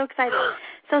in. I'm so excited.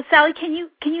 So, Sally, can you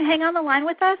hang on the line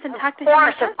with us and talk to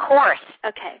him? Of course.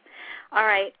 Okay. All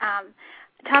right.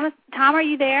 Tom, are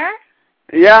you there?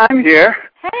 Yeah, I'm here.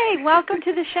 Hey, welcome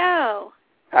to the show.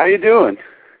 How you doing?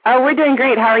 Oh, we're doing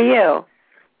great. How are you?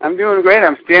 I'm doing great.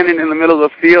 I'm standing in the middle of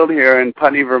the field here in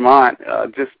Putney, Vermont.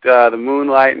 Just the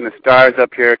moonlight and the stars up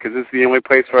here, because this is the only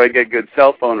place where I get good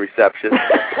cell phone reception.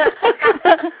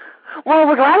 Well,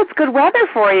 we're glad it's good weather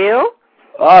for you.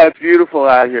 Oh, it's beautiful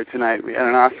out here tonight. We had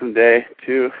an awesome day,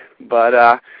 too. But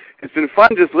it's been fun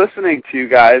just listening to you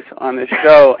guys on this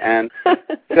show. And,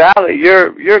 Sally,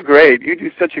 you're great. You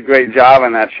do such a great job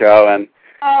on that show. And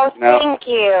thank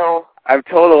you. I've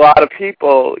told a lot of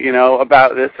people,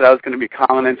 about this, that I was going to be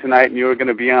calling in tonight and you were going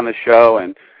to be on the show,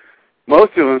 and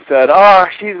most of them said, "Oh,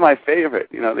 she's my favorite."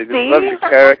 They just love your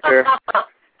character.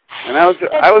 And I was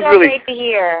really great to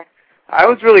hear. I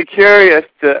was really curious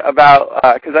about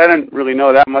because I didn't really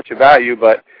know that much about you,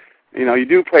 but you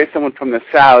do play someone from the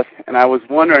South, and I was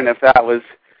wondering if that was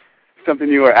something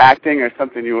you were acting or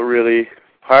something you were really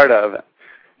part of.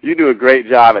 You do a great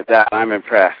job at that. I'm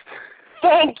impressed.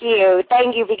 Thank you,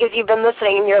 because you've been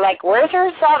listening and you're like, where's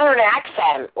her Southern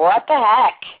accent? What the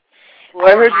heck? Well,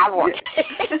 I heard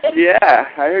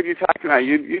you talking about it.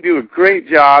 You do a great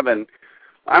job, and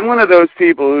I'm one of those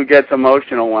people who gets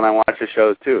emotional when I watch the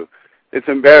shows, too. It's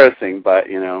embarrassing, but,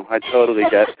 I totally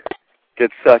get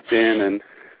sucked in. And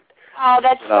oh,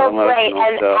 that's so great.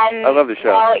 And I love the show.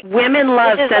 Well, women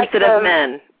love sensitive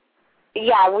men.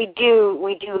 Yeah, we do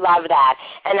love that.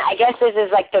 And I guess this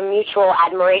is like the Mutual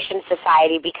Admiration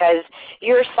Society, because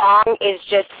your song is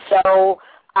just so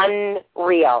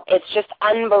unreal. It's just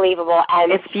unbelievable.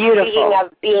 And it's beautiful. Speaking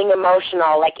of being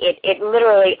emotional, like it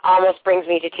literally almost brings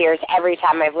me to tears every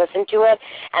time I've listened to it.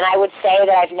 And I would say that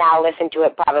I've now listened to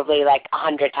it probably like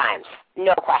 100 times.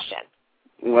 No question.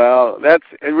 Well,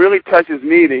 it really touches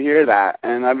me to hear that.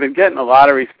 And I've been getting a lot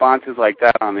of responses like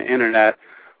that on the internet,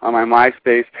 on my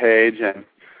MySpace page and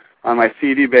on my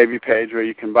CD Baby page where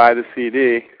you can buy the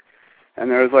CD.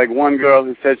 And there was like one girl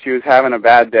who said she was having a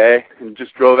bad day and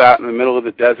just drove out in the middle of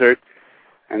the desert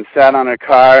and sat on her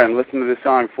car and listened to this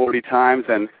song 40 times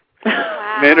and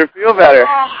made her feel better.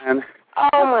 And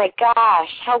oh my gosh,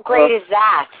 how great is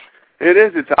that? It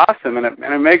is. It's awesome, and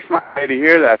it makes my day to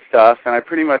hear that stuff. And I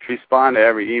pretty much respond to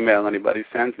every email anybody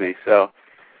sends me. So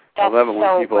I love it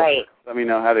when people let me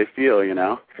know how they feel. You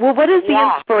know. Well, what is the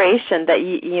inspiration that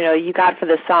you got for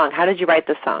this song? How did you write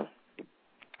this song?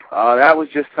 That was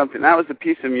just something. That was a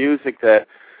piece of music that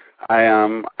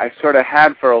I sort of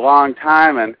had for a long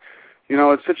time, and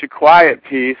it's such a quiet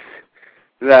piece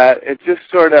that it just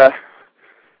sort of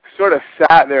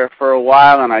sat there for a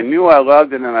while, and I knew I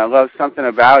loved it, and I loved something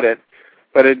about it.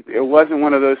 But it wasn't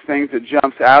one of those things that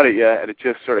jumps out at you, and it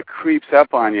just sort of creeps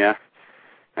up on you.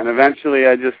 And eventually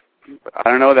I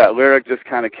don't know, that lyric just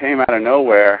kind of came out of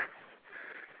nowhere,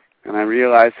 and I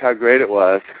realized how great it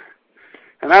was.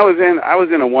 And I was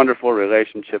in a wonderful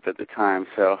relationship at the time,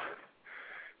 so,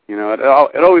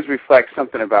 it always reflects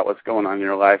something about what's going on in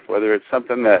your life, whether it's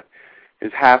something that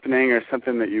is happening or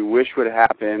something that you wish would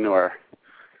happen or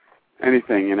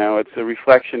anything, It's a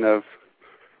reflection of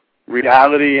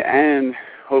reality and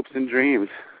hopes and dreams.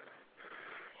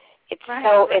 It's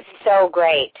so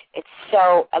great. It's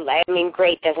so,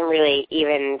 great doesn't really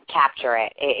even capture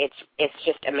it. It's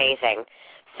just amazing.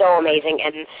 So amazing.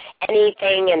 And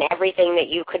anything and everything that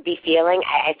you could be feeling,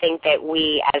 I think that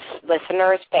we as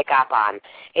listeners pick up on.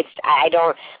 I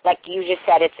don't, like you just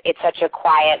said, it's such a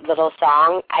quiet little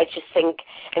song. I just think,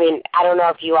 I don't know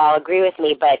if you all agree with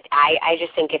me, but I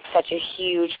just think it's such a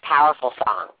huge, powerful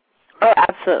song. Oh,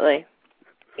 absolutely.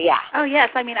 Yeah. Oh,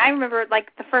 yes. I remember,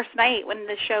 the first night when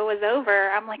the show was over,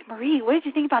 I'm like, Marie, what did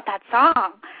you think about that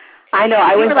song? I know.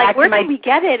 I was like, where can we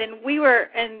get it? And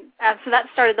so that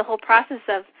started the whole process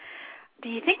of, do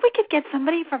you think we could get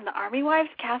somebody from the Army Wives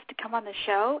cast to come on the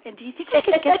show? And do you think we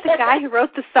could get the guy who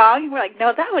wrote the song? And we're like,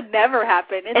 no, that would never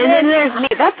happen. And then there's me.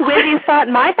 That's Wendy's thought.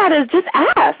 My thought is just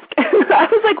ask. I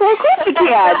was like, well, of course we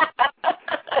can.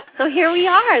 So here we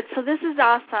are. So this is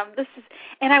awesome.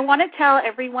 And I want to tell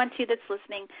everyone, too, that's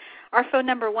listening, our phone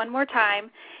number one more time.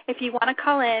 If you want to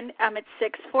call in, it's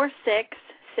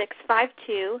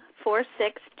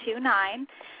 646-652-4629.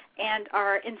 And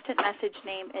our instant message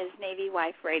name is Navy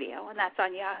Wife Radio, and that's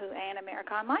on Yahoo and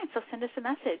America Online, so send us a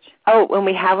message. Oh, and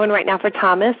we have one right now for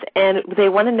Thomas, and they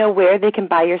want to know where they can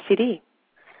buy your CD.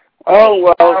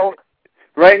 Oh, well,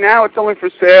 right now it's only for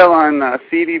sale on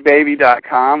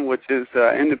cdbaby.com, which is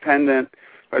independent,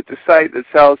 or it's a site that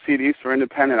sells CDs for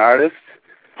independent artists.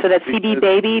 So that's CD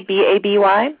Baby,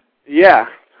 B-A-B-Y? Yeah.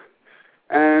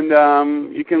 And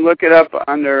you can look it up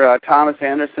under Thomas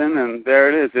Anderson, and there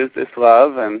it is This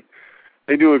Love? And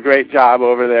they do a great job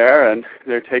over there, and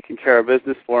they're taking care of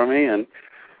business for me, and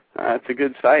it's a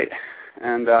good site.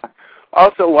 And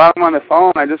also, while I'm on the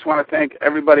phone, I just want to thank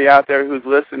everybody out there who's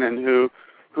listening,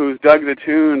 who's dug the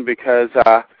tune, because,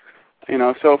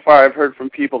 so far I've heard from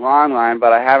people online,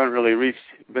 but I haven't really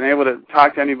been able to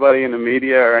talk to anybody in the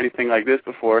media or anything like this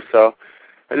before, so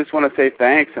I just want to say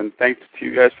thanks, and thanks to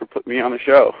you guys for putting me on the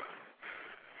show.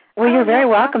 Well, you're very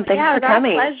welcome. Thanks for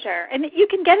coming. Yeah, it's a pleasure. And you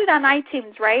can get it on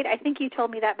iTunes, right? I think you told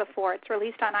me that before. It's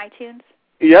released on iTunes?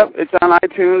 Yep, it's on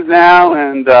iTunes now,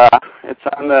 and it's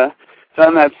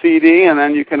on that CD, and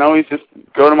then you can always just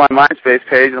go to my MySpace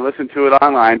page and listen to it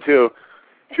online, too.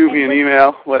 Shoot me an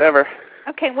email, whatever.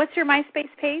 Okay, what's your MySpace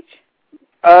page?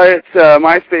 It's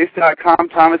myspace.com,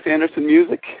 Thomas Anderson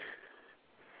Music.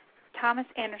 Thomas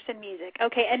Anderson Music.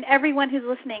 Okay, and everyone who's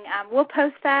listening, we'll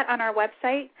post that on our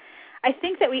website. I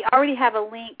think that we already have a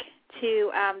link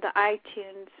to the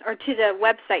iTunes, or to the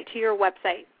website, to your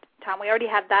website, Tom. We already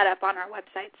have that up on our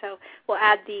website, so we'll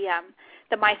add the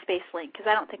MySpace link, because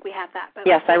I don't think we have that. But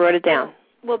yes, I wrote it down.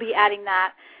 We'll be adding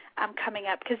that coming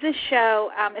up, because this show,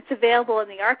 it's available in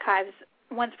the archives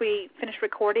once we finish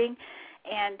recording,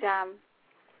 and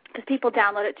because people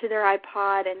download it to their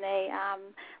iPod and they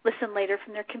listen later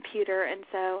from their computer, and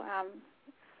so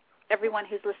everyone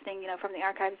who's listening, from the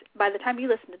archives, by the time you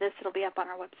listen to this, it'll be up on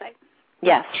our website.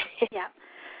 Yes. Yeah.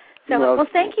 So, well,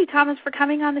 thank you, Thomas, for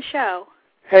coming on the show.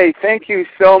 Hey, thank you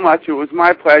so much. It was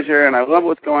my pleasure, and I love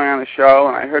what's going on in the show,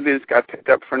 and I heard they just got picked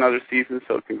up for another season,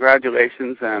 so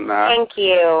congratulations. And thank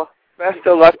you. Best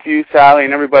of luck to you, Sally,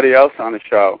 and everybody else on the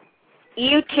show.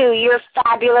 You too. You're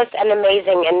fabulous and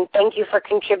amazing, and thank you for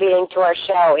contributing to our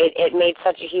show. It made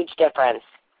such a huge difference.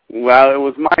 Well, it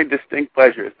was my distinct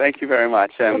pleasure. Thank you very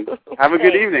much, and have a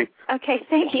good evening. Okay,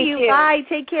 thank you. Bye.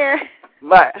 Take care.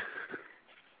 Bye.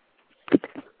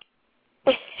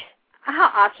 How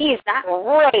awesome. He's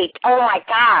great. Oh, my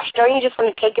gosh. Don't you just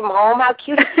want to take him home? How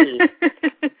cute is he?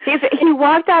 He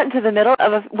walked out into the middle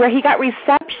of where he got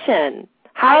reception.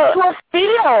 How? To a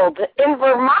field in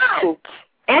Vermont.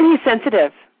 And he's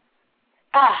sensitive.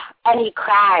 And he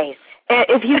cries.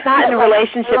 If he's not in a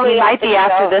relationship, he might be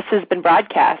after this has been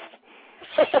broadcast.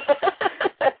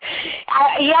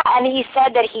 Yeah, and he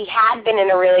said that he had been in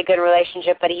a really good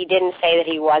relationship, but he didn't say that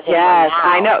he wasn't. Yes,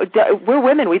 I know. We're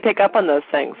women. We pick up on those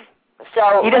things.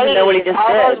 So he doesn't know what he just all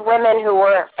did. Those women who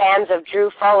were fans of Drew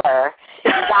Fuller,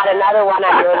 you got another one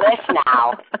on your list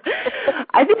now.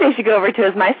 I think they should go over to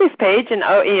his MySpace page and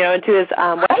to his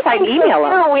website and email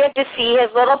him. We have to see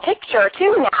his little picture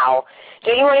too now.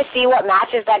 Do you want to see what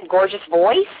matches that gorgeous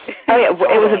voice? Oh yeah,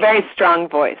 it was a very strong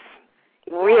voice.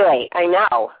 Really, I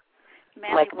know.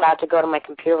 I'm like about to go to my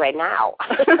computer right now.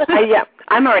 Yeah,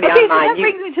 I'm already on mine. So that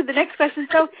brings me to the next question.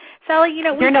 So, Sally, we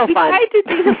fun. tried to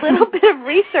do a little bit of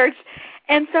research,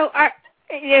 and so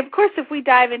of course, if we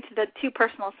dive into the too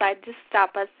personal side, just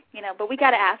stop us, But we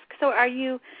got to ask. So, are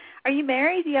you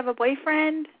married? Do you have a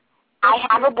boyfriend? I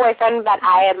have a boyfriend, but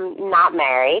I am not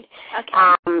married.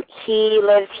 Okay. He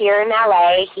lives here in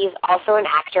LA. He's also an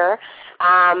actor,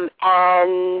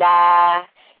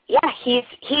 yeah, he's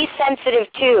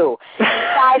sensitive too. He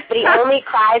cries, but he only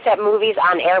cries at movies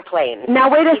on airplanes. Now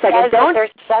wait a second.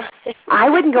 I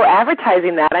wouldn't go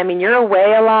advertising that. I mean, you're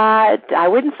away a lot. I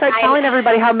wouldn't start telling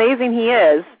everybody how amazing he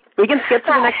is. We can skip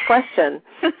to the next question.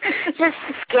 Just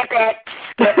skip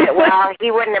it. Well,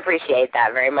 he wouldn't appreciate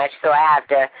that very much, so I have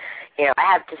to. I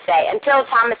have to say, until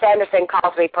Thomas Anderson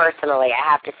calls me personally, I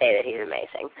have to say that he's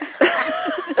amazing.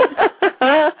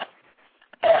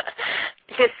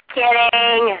 Just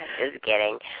kidding.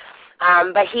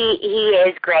 But he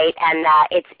is great, and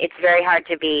it's very hard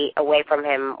to be away from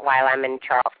him while I'm in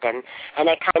Charleston. And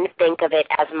I kind of think of it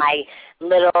as my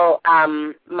little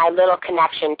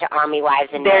connection to Army wives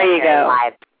and military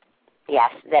wives.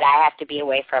 Yes, that I have to be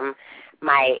away from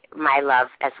my love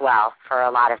as well for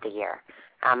a lot of the year.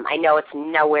 I know it's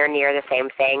nowhere near the same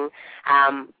thing,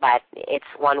 but it's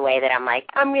one way that I'm like,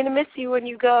 I'm going to miss you when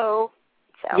you go.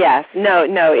 So. Yes, no,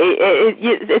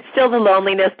 it's still the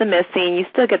loneliness, the missing. You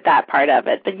still get that part of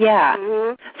it, but yeah.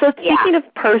 Mm-hmm. So speaking of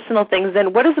personal things,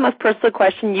 then what is the most personal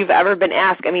question you've ever been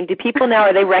asked? I mean, do people now,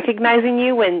 are they recognizing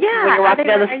you when you're walking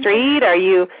down the street? Do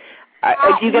you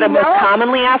get a most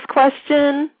commonly asked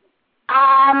question?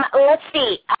 Let's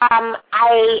see.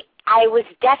 I was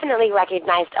definitely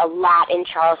recognized a lot in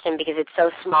Charleston because it's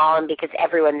so small and because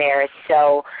everyone there is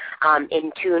so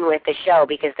in tune with the show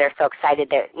because they're so excited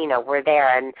that, we're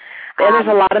there. And there's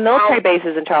a lot of military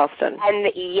bases in Charleston.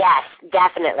 And yes,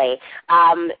 definitely.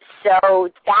 So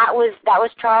that was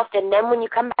Charleston. Then when you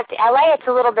come back to LA, it's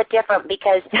a little bit different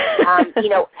because,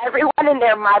 everyone and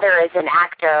their mother is an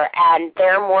actor and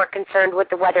they're more concerned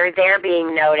with whether they're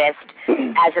being noticed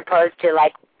as opposed to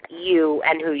like you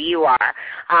and who you are.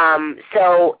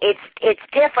 So it's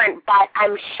different, but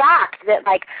I'm shocked that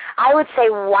I would say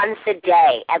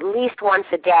at least once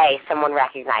a day, someone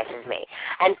recognizes me.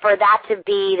 And for that to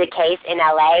be the case in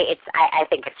LA, I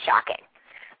think it's shocking.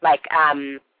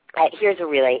 Here's a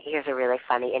really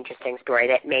funny, interesting story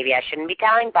that maybe I shouldn't be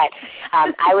telling, but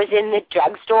I was in the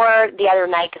drugstore the other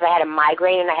night because I had a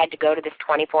migraine and I had to go to this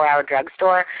 24-hour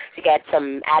drugstore to get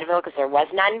some Advil because there was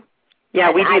none. Yeah,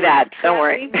 we do that. Don't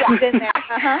worry. We've been there.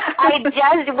 I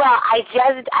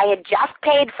had just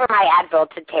paid for my Advil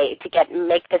to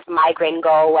make this migraine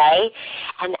go away,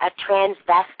 and a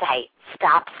transvestite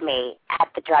stops me at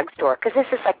the drugstore because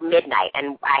this is like midnight,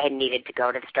 and I had needed to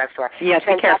go to this drugstore. Yeah, be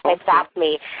careful. Transvestite stopped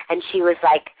me, and she was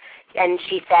like, and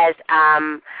she says,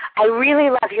 "I really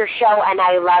love your show, and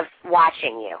I love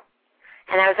watching you."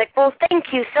 And I was like, well,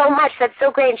 thank you so much. That's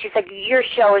so great. And she's like, your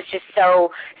show is just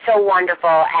so wonderful,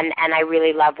 and I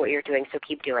really love what you're doing, so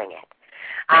keep doing it.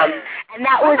 And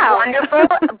that was wonderful,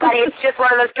 but it's just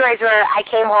one of those stories where I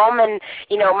came home and,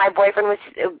 my boyfriend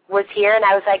was here, and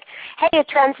I was like, hey, a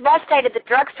transvestite at the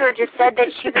drugstore just said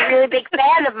that she's a really big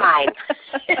fan of mine.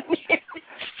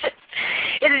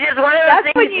 It's just one of those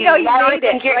things when you know you made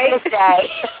it, you're going to say.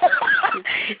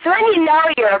 So when you know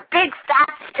you're a big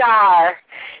fat star,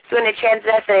 so when a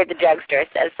transvestite at the drugstore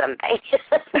says something.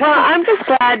 Well, I'm just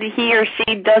glad he or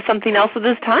she does something else with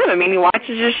his time. I mean, he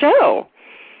watches your show.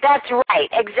 That's right,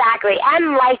 exactly,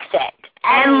 and likes it.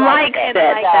 And likes it.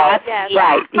 That's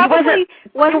right. Probably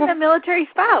wasn't a military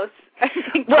spouse.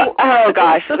 Well, oh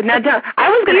gosh! Now, I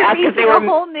was going to ask if they were a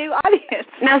whole new audience.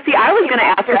 Now, see, I was going to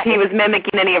ask if he was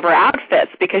mimicking any of her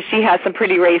outfits because she has some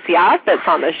pretty racy outfits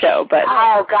on the show. But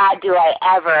oh God, do I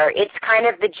ever? It's kind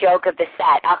of the joke of the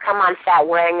set. I'll come on set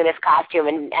wearing this costume,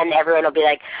 and everyone will be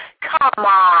like, "Come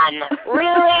on,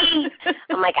 really?"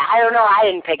 I'm like, I don't know. I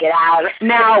didn't pick it out.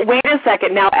 Now, wait a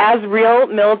second. Now, as real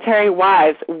military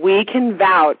wives, we can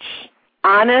vouch,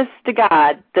 honest to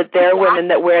God, that there are women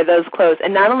that wear those clothes.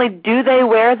 And not only do they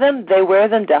wear them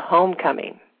to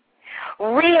homecoming.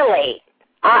 Really?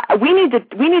 We need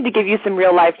to give you some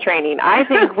real life training. I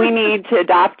think we need to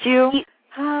adopt you.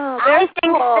 I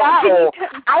think so.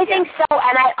 I think so,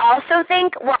 and I also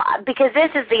think, well, because this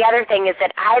is the other thing, is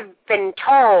that I've been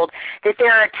told that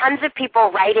there are tons of people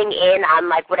writing in on,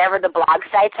 like, whatever the blog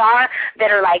sites are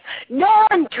that are like, no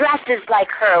one dresses like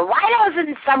her. Why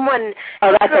doesn't someone...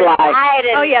 Oh, that's a lie.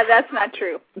 Oh, yeah, that's not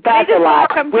true. That's a lie.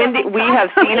 Wendy, we have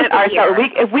seen it ourselves.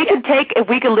 If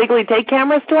we could legally take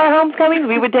cameras to our homecomings,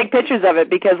 we would take pictures of it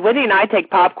because Wendy and I take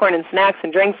popcorn and snacks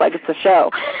and drinks like it's a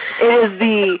show. It is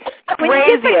the when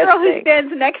you get the girl who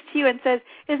stands next to you and says,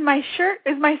 "Is my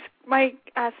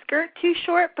skirt too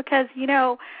short because I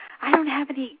don't have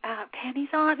any panties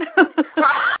on?"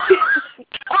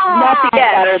 Nothing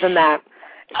better than that.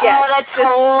 Yes. Oh, that's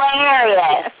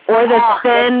hilarious. Or the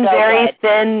very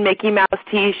thin Mickey Mouse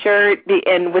T-shirt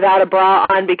and without a bra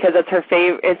on because it's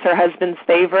her husband's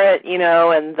favorite,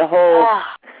 and the whole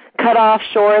cut-off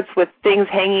shorts with things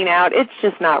hanging out. It's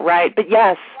just not right. But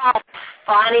yes. That's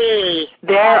funny.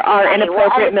 There are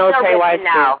inappropriate military wives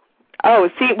too. Oh,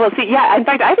 yeah. In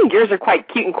fact, I think yours are quite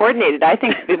cute and coordinated. I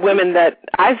think the women that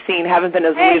I've seen haven't been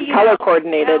as color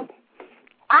coordinated.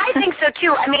 I think so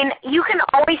too. I mean, you can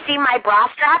always see my bra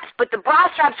straps, but the bra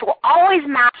straps will always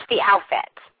match the outfit.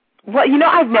 Well,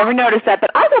 I've never noticed that,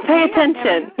 but I will pay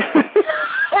attention.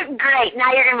 Great.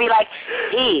 Now you're going to be like,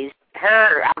 geez,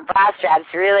 her bra straps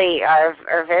really are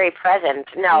very present.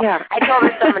 No, yeah. I told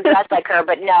her someone dressed like her,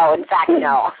 but no, in fact,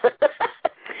 no.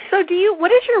 So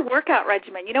what is your workout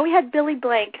regimen? We had Billy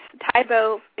Blanks,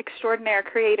 Tybo extraordinaire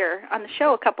creator, on the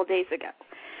show a couple days ago.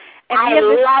 And I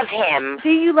love him.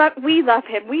 We love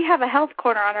him. We have a health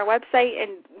corner on our website,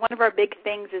 and one of our big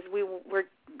things is we're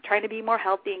trying to be more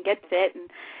healthy and get fit. And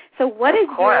so what is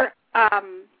your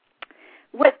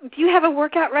do you have a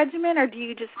workout regimen, or do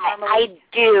you just normally? I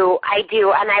do,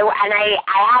 and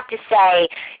I have to say,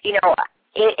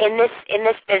 in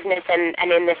this business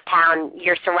and in this town,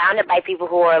 you're surrounded by people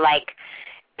who are like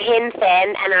pin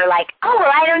thin and are like, oh,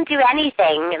 well, I don't do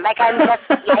anything. Like, I'm just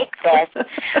like this.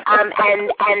 And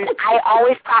I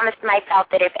always promised myself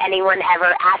that if anyone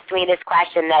ever asked me this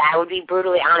question, that I would be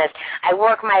brutally honest. I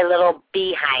work my little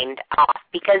behind off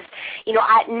because,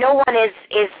 no one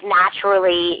is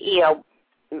naturally,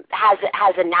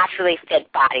 has a naturally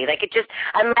fit body. Like, it just,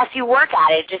 unless you work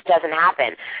at it, it just doesn't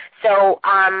happen. So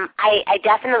I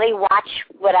definitely watch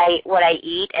what I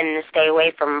eat and stay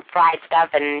away from fried stuff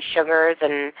and sugars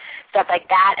and stuff like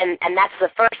that. And that's the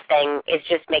first thing, is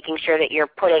just making sure that you're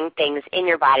putting things in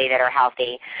your body that are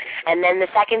healthy. And then the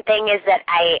second thing is that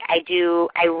I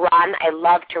run. I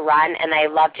love to run, and I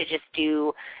love to just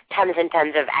do tons and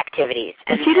tons of activities.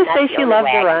 Did she just say she loved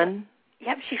to run?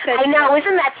 Yep, she said. I know,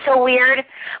 isn't that so weird?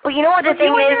 Well, you know what the thing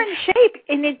is? When you're in shape,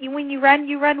 and when you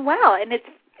run well, and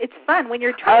it's fun when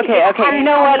you're trying. Okay. You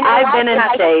know what? I've been in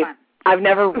shape. I've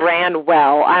never ran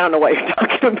well. I don't know what you're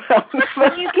talking about.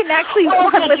 But you can actually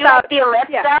run without. Do you like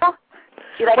the ellipse, though?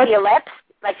 Do you like the ellipse?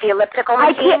 Like the elliptical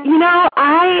machine?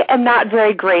 I am not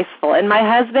very graceful, and my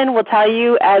husband will tell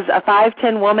you, as a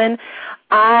 5'10" woman,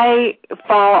 I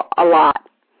fall a lot.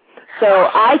 So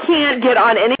I can't get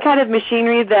on any kind of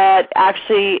machinery that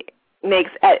actually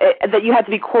makes that you have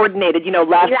to be coordinated.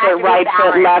 Left foot, right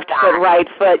foot, left foot, right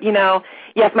foot.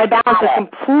 Yes, my balance is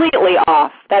completely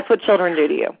off. That's what children do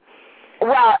to you.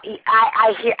 Well,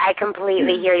 I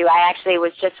completely hear you. I actually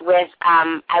was just with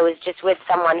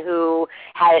someone who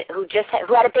had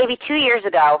a baby 2 years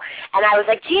ago, and I was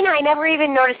like, Gina, I never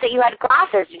even noticed that you had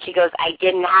glasses. And she goes, I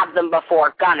didn't have them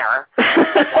before Gunner.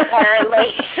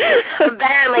 apparently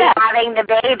having the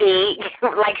baby,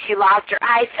 like, she lost her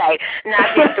eyesight,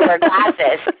 not just to wear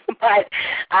glasses. But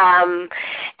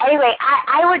anyway,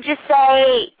 I would just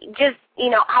say,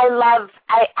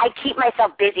 I keep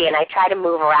myself busy and I try to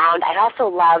move around. I also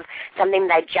love something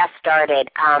that I just started,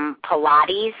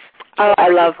 Pilates. Oh, I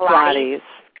love Pilates.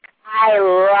 I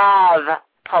love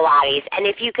Pilates. And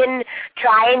if you can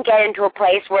try and get into a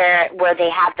place where they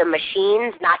have the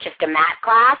machines, not just a mat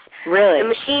class. Really? The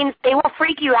machines, they will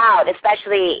freak you out,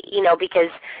 especially, because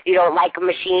you don't like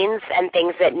machines and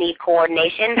things that need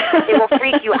coordination. They will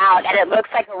freak you out, and it looks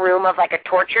like a room of like a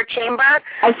torture chamber.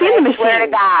 I've seen the machines. I swear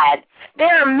to God.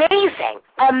 They're amazing.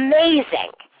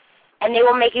 Amazing. And they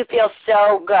will make you feel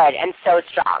so good and so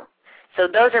strong. So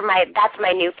that's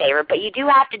my new favorite. But you do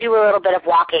have to do a little bit of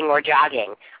walking or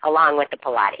jogging along with the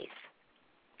Pilates.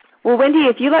 Well, Wendy,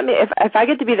 if you let me, if I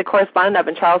get to be the correspondent up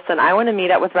in Charleston, I want to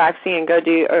meet up with Roxy and go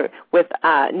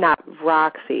not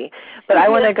Roxy, but I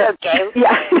want to go. Okay.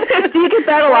 Yeah. Do you get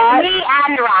that a lot? Me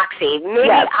and Roxy. Maybe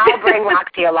yes. I'll bring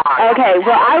Roxy along. Okay.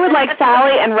 Well, I would like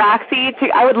Sally and Roxy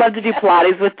I would love to do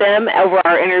Pilates with them over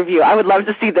our interview. I would love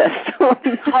to see this.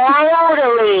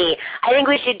 Totally. I think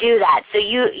we should do that. So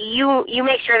you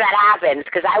make sure that happens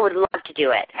because I would love to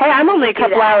do it. Hey, I'm only a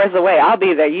couple hours away. I'll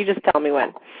be there. You just tell me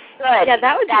when. Good. Yeah,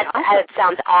 that would be awesome. That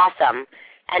sounds awesome.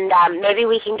 And maybe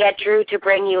we can get Drew to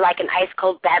bring you like an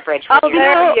ice-cold beverage. Oh,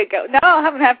 there you go. No, I'm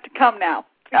going to have to come now.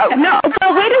 Oh, no.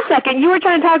 Well, wait a second. You were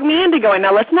trying to talk me into going.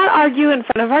 Now, let's not argue in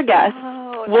front of our guests.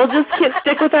 Oh, we'll just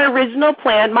stick with our original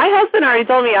plan. My husband already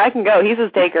told me I can go. He's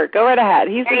his taker. Go right ahead.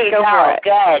 He's there you go for it.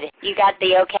 Good. You got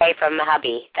the okay from the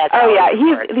hubby. That's yeah.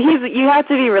 You have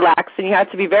to be relaxed, and you have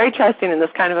to be very trusting in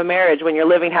this kind of a marriage when you're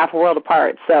living half a world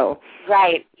apart. So.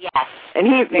 Right, yes. And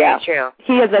Very true.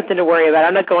 He has nothing to worry about.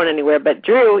 I'm not going anywhere. But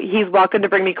Drew, he's welcome to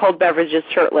bring me cold beverages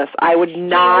shirtless. I would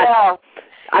not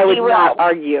not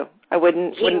argue. I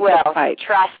wouldn't fight.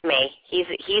 Trust me. He's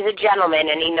a gentleman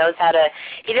and he knows how to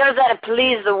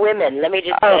please the women. Let me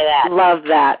just say that. Love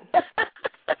that.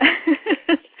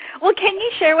 Well, can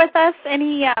you share with us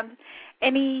any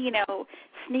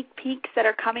sneak peeks that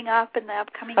are coming up in the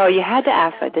upcoming you had to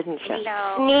ask that, didn't you?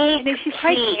 Sneak she's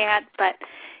probably can't, but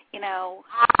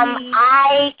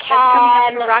I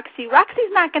can.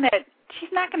 Roxy's not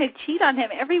gonna cheat on him.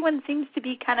 Everyone seems to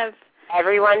be kind of.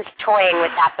 Everyone's toying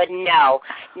with that, but no,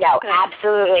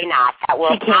 absolutely not. That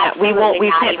will. She can't. We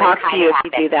can't talk to you if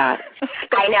you do that.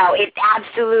 I know it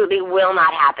absolutely will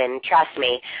not happen. Trust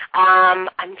me.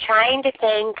 I'm trying to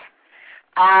think.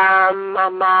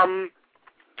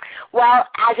 Well,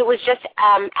 as it was just,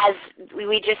 as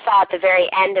we just saw at the very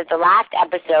end of the last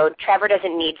episode, Trevor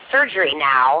doesn't need surgery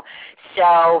now,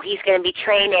 so he's going to be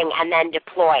training and then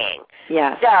deploying.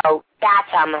 Yeah. So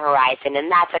that's on the horizon,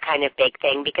 and that's a kind of big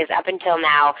thing because up until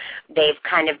now, they've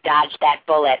kind of dodged that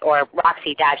bullet, or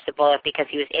Roxy dodged the bullet because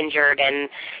he was injured and,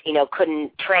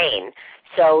 couldn't train.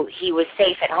 So he was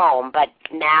safe at home, but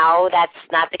now that's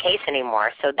not the case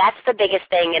anymore. So that's the biggest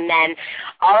thing. And then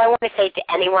all I want to say to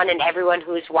anyone and everyone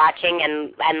who's watching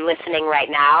and listening right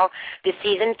now, the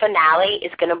season finale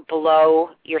is going to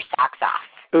blow your socks off.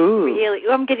 Ooh. Really?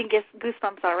 I'm getting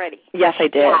goosebumps already. Yes, I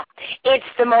did. Yeah. It's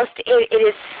the most, it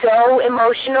is so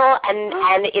emotional,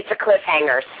 and it's a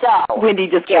cliffhanger. So, Wendy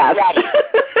just get ready.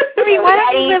 Why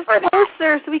don't we live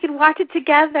closer so we can watch it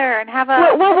together and have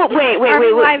a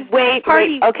wait.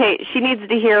 party? Okay, she needs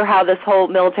to hear how this whole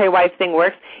military wife thing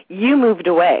works. You moved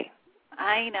away.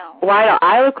 I know. Why don't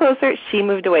I live closer? She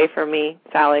moved away from me,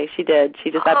 Sally. She did.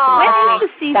 She just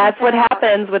absolutely. That's what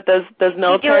happens with those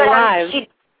military wives.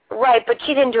 Right, but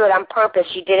she didn't do it on purpose.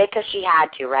 She did it because she had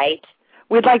to, right?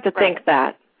 We'd like to think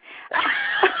that.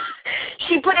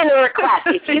 She put in a request.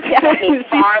 If you could get me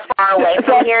far, far away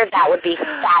from here, that would be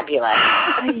fabulous.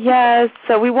 Yes,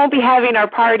 so we won't be having our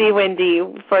party, Wendy,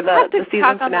 for the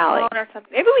season finale. Or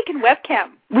something. Maybe we can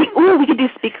webcam. We could do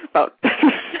speakerphone.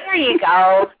 There you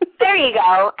go.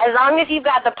 As long as you've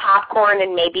got the popcorn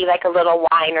and maybe like a little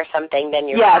wine or something, then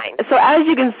you're fine. So as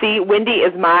you can see, Wendy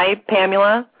is my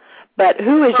Pamela. But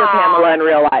who is your Pamela in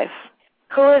real life?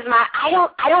 Who is my? I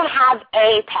don't have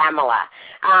a Pamela.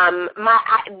 I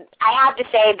have to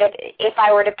say that if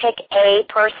I were to pick a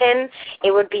person,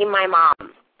 it would be my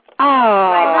mom. Oh,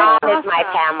 my mom is my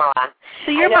Pamela.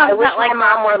 So your mom's I wish not like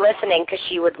my mom were listening because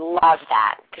she would love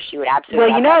that. Because she would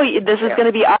absolutely. Well, this is going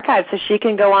to be archived, so she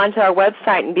can go onto our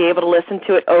website and be able to listen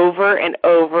to it over and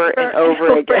over and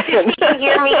over again. You can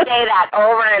hear me say that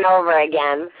over and over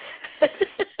again.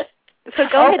 So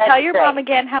go ahead, tell your mom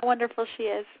again how wonderful she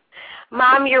is.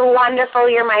 Mom, you're wonderful.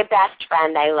 You're my best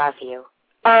friend. I love you.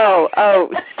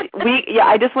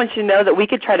 I just want you to know that we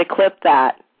could try to clip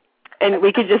that, and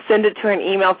we could just send it to her in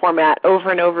email format over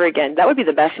and over again. That would be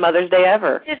the best Mother's Day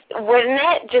ever. Wouldn't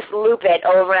it? Just loop it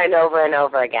over and over and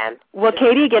over again. Well,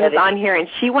 Katie again is on here, and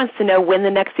she wants to know when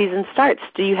the next season starts.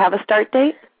 Do you have a start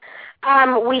date?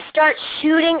 We start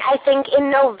shooting, I think,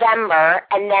 in November,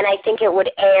 and then I think it would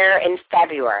air in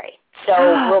February. So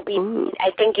we'll be. I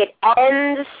think it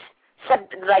ends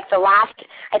like the last,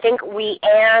 I think we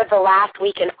air the last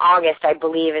week in August, I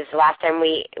believe, is the last time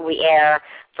we air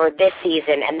for this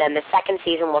season, and then the second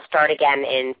season will start again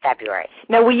in February.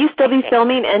 Now, will you still be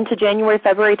filming into January,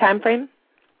 February timeframe?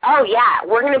 Oh, yeah.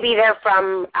 We're going to be there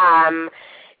from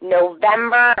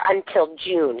November until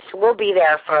June, so we'll be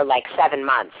there for like 7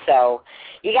 months. So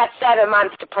you got 7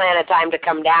 months to plan a time to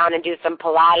come down and do some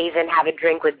Pilates and have a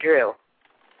drink with Drew.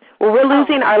 Well, we're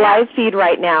losing our live feed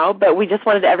right now, but we just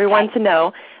wanted everyone to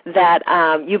know that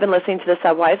you've been listening to the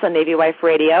Subwives on Navy Wife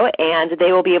Radio, and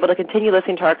they will be able to continue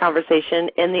listening to our conversation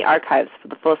in the archives for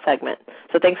the full segment.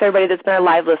 So thanks, everybody that's been our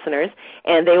live listeners,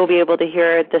 and they will be able to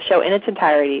hear the show in its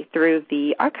entirety through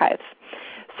the archives.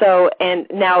 So, and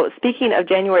now, speaking of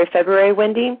January, February,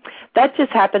 Wendy, that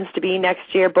just happens to be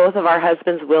next year. Both of our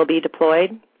husbands will be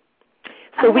deployed.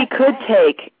 So we could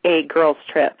take a girls'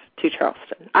 trip to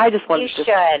Charleston. I just wanted to. You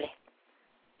should.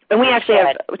 And we actually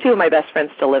have two of my best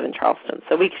friends still live in Charleston,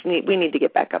 so we need to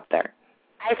get back up there.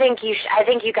 I think you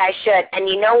guys should. And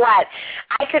you know what?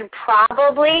 I could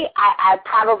probably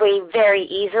very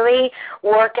easily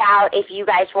work out if you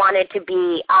guys wanted to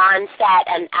be on set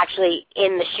and actually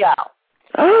in the show.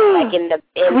 Oh, like in the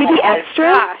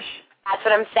extra? Gosh, that's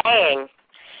what I'm saying.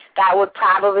 That would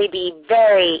probably be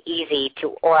very easy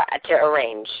to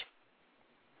arrange.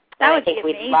 That would I think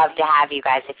be we'd love to have you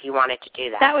guys if you wanted to do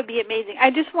that. That would be amazing. I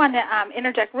just want to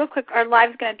interject real quick. Our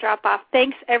live's going to drop off.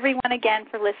 Thanks, everyone, again,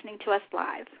 for listening to us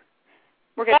live.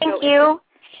 Thank you.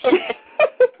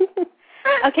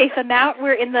 Okay, so now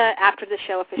we're in the after the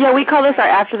show officially. Yeah, we call this our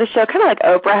after the show, kind of like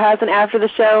Oprah has an after the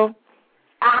show.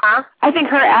 Uh-huh. I think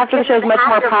her after the show is much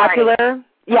more popular. Party.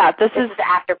 Yeah, this is the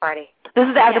after party. This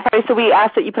is the after party, so we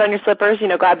ask that you put on your slippers,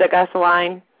 grab that glass of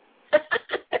wine.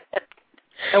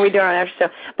 And we do our after show.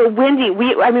 But Wendy,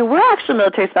 we're actually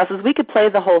military spouses. We could play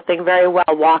the whole thing very well,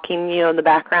 walking, in the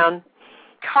background.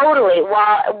 Totally.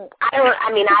 Well,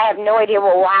 I have no idea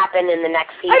what will happen in the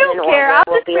next season or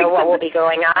what will be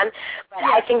going on, but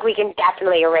I think we can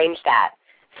definitely arrange that.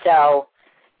 So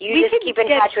you just keep in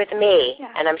touch with me,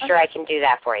 and I'm sure I can do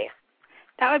that for you.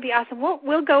 That would be awesome.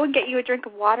 We'll go and get you a drink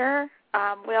of water.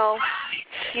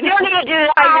 You don't need to do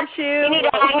that. You need to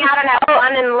hang out and have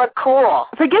fun and look cool.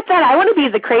 Forget that. I want to be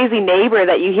the crazy neighbor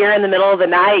that you hear in the middle of the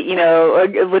night,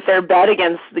 with their bed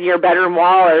against your bedroom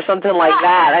wall or something like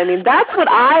that. I mean, that's what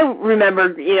I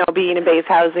remember, being in base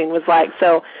housing was like.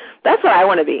 So that's what I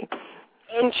want to be.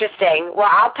 Interesting. Well,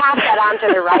 I'll pass that on to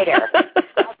the writer.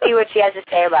 I'll see what she has to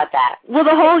say about that. Well,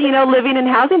 the whole, living in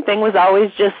housing thing was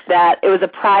always just that it was a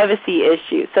privacy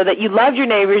issue, so that you loved your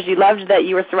neighbors, you loved that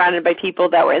you were surrounded by people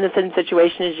that were in the same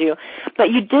situation as you,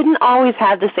 but you didn't always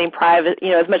have the same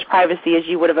as much privacy as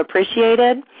you would have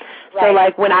appreciated. Right. So,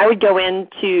 like, when I would go in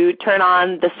to turn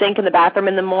on the sink in the bathroom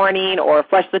in the morning or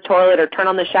flush the toilet or turn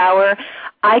on the shower,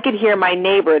 I could hear my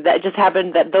neighbor. That just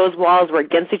happened that those walls were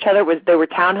against each other. They were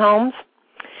townhomes.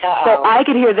 Uh-oh. So I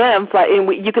could hear them,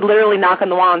 and you could literally knock on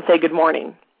the wall and say good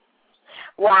morning.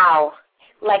 Wow.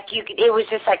 It was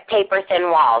just like paper-thin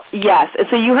walls. Yes.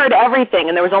 So you heard everything,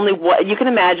 and there was only one, you can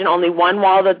imagine only one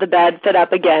wall that the bed fit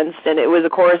up against, and it was, of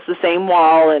course, the same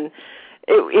wall, and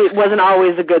it wasn't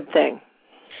always a good thing.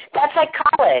 That's like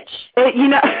college. The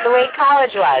way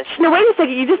college was. No, wait a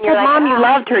second. You just told Mom you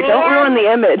loved her. Don't ruin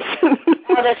the image.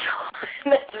 Oh, that's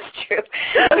true.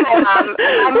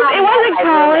 It wasn't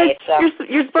college. So.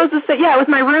 You're supposed to say, it was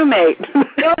my roommate.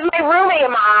 It was my roommate,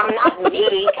 Mom, not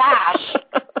me. Gosh.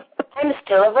 I'm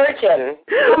still a virgin.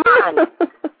 Come on.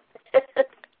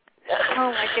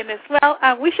 Oh, my goodness. Well,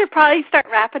 we should probably start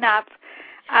wrapping up.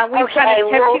 We've kind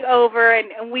of kept you over,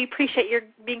 and we appreciate your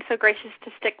being so gracious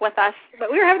to stick with us.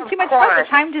 But we were having too much fun. The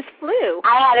time just flew.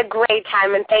 I had a great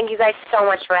time, and thank you guys so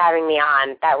much for having me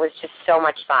on. That was just so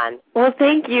much fun. Well,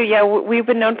 thank you. Yeah, we've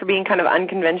been known for being kind of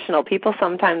unconventional. People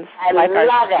sometimes love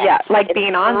it. Yeah, like it's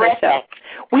being on terrific. the show.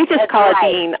 We just call it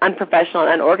being unprofessional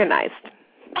and unorganized.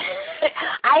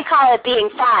 I call it being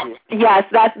fun. Yes,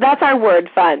 that's our word,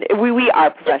 fun. We are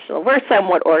professional. We're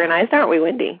somewhat organized, aren't we,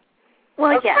 Wendy?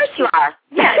 Well, of course you are.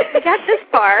 Yeah, we got this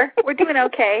far. We're doing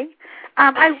okay.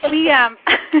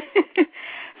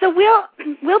 So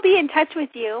we'll be in touch with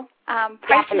you.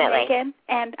 Definitely. Weekend,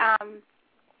 and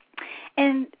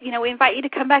we invite you to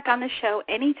come back on the show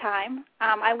anytime.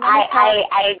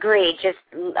 I agree. Just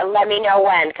let me know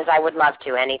when, because I would love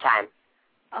to anytime.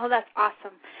 Oh, that's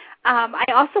awesome. I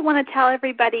also want to tell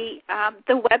everybody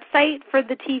the website for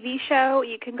the TV show.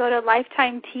 You can go to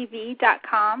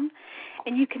lifetimetv.com.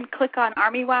 And you can click on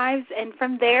Army Wives, and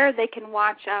from there they can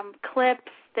watch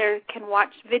clips. They can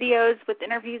watch videos with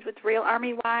interviews with real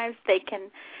Army wives. They can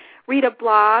read a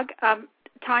blog.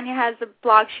 Tanya has a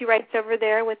blog she writes over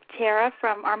there with Tara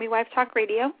from Army Wives Talk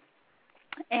Radio.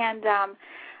 and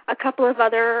a couple of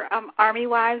other Army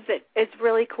wives. It's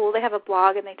really cool. They have a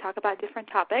blog, and they talk about different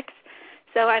topics.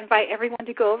 So I invite everyone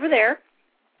to go over there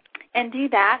and do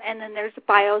that. And then there's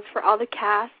bios for all the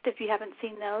cast. If you haven't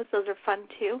seen those are fun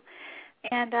too.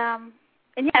 And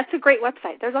yeah, it's a great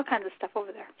website. There's all kinds of stuff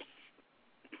over there.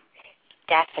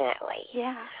 Definitely.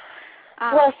 Yeah.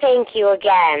 Well, thank you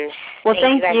again. Well,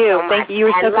 thank you. So thank you. You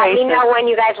were so gracious. Let me know when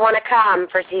you guys want to come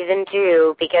for season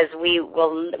 2 because we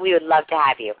would love to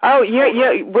have you. Oh,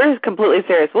 we're completely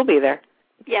serious. We'll be there.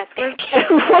 Yes,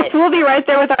 we'll be right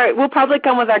there we'll probably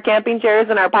come with our camping chairs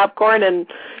and our popcorn and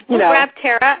we'll grab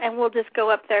Tara and we'll just go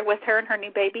up there with her and her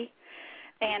new baby.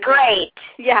 And great.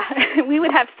 Yeah, we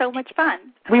would have so much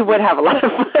fun. We would have a lot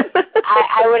of fun.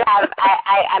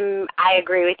 I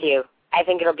agree with you. I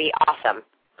think it'll be awesome.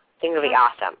 It'll be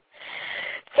awesome.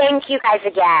 Thank you guys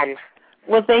again.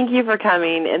 Well, thank you for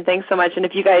coming, and thanks so much. And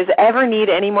if you guys ever need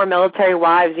any more military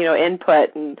wives,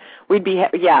 input, and we're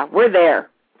there.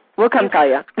 We'll come tell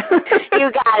you.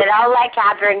 You got it. I'll let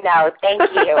Catherine know. Thank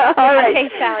you. All right. Okay,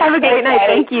 Sally. Have a great night.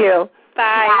 Thank you.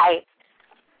 Bye.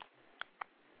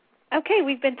 Okay,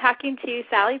 we've been talking to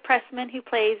Sally Pressman, who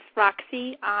plays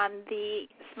Roxy on the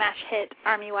smash hit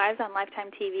Army Wives on Lifetime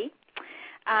TV.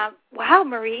 Wow,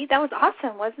 Marie, that was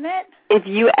awesome, wasn't it? If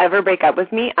you ever break up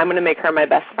with me, I'm going to make her my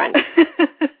best friend.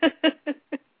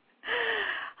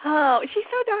 Oh, she's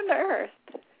so down to earth.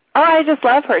 Oh, I just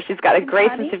love her. She's got a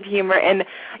great sense of humor. And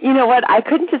you know what? I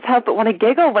couldn't just help but want to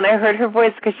giggle when I heard her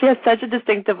voice because she has such a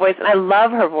distinctive voice, and I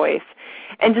love her voice.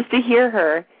 And just to hear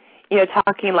her,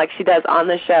 talking like she does on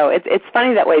the show, it's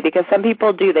funny that way because some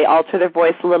people do. They alter their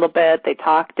voice a little bit. They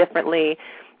talk differently.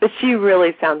 But she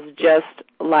really sounds just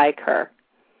like her.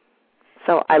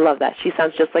 So I love that. She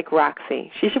sounds just like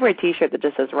Roxy. She should wear a T-shirt that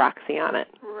just says Roxy on it.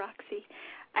 Roxy.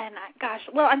 And gosh,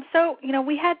 well, I'm so,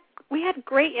 we had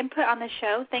great input on the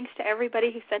show. Thanks to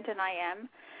everybody who sent an IM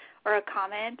or a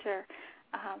comment or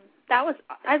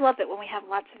I love it when we have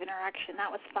lots of interaction.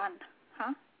 That was fun,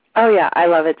 huh? Oh, yeah, I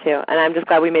love it, too. And I'm just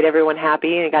glad we made everyone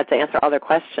happy and got to answer all their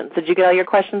questions. Did you get all your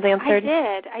questions answered?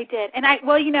 I did. And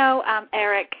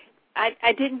Eric,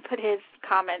 I didn't put his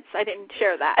comments. I didn't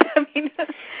share that. I mean,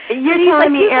 you're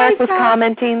telling me Eric was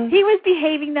commenting? He was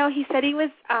behaving, though. He said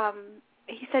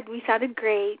he said we sounded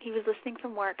great. He was listening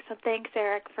from work. So thanks,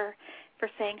 Eric, for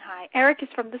saying hi. Eric is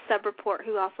from the Sub Report,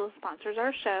 who also sponsors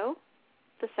our show,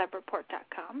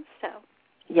 thesubreport.com. So.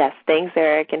 Yes, thanks,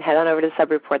 Eric, and head on over to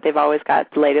Sub Report. They've always got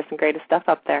the latest and greatest stuff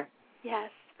up there. Yes.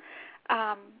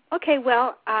 Okay,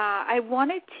 well, I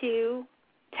wanted to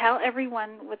tell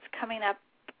everyone what's coming up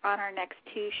on our next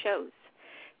 2 shows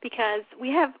because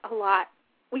we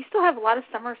still have a lot of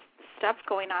summer stuff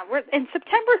going on. In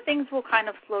September, things will kind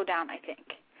of slow down, I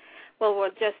think. Well,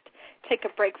 we'll just take a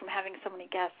break from having so many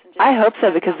guests. And just I hope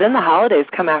so because then the holidays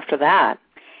come after that.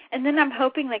 And then I'm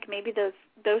hoping maybe those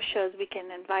shows we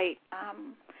can invite,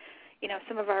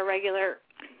 some of our regular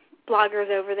bloggers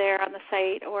over there on the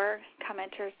site or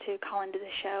commenters to call into the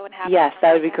show and have. Yes,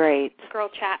 that would be great. Girl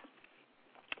chat.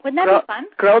 Wouldn't that be fun?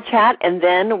 Girl chat, and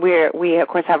then we of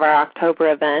course have our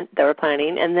October event that we're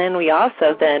planning, and then we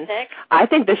also I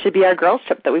think this should be our girls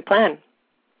trip that we plan.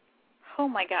 Oh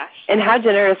my gosh! And how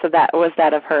generous was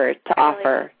that of her to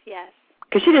offer? Yes.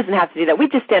 Because she doesn't have to do that. We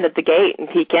just stand at the gate and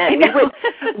peek in.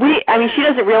 I mean, she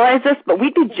doesn't realize this, but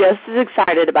we'd be just as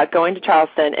excited about going to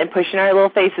Charleston and pushing our little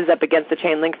faces up against the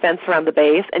chain link fence around the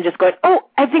base and just going, oh,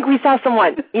 I think we saw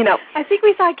someone, I think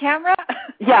we saw a camera.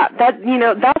 Yeah, that's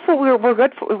what we're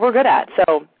good for. We're good at.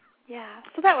 So. Yeah.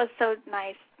 So that was so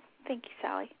nice. Thank you,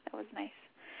 Sally. That was nice.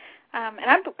 I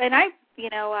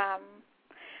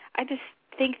just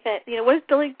think that, what does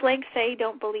Billy Blank say?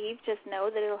 Don't believe, just know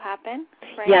that it'll happen.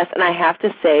 Right? Yes, and I have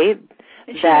to say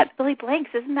that Billy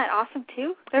Blanks, isn't that awesome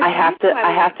too? I have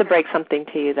to break something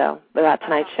to you though about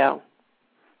tonight's show.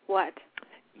 What?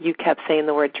 You kept saying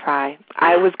the word try.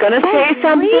 I was going to say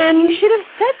something. You should have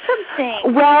said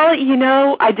something. Well, we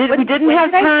didn't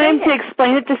have time to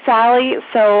explain it to Sally,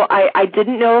 so I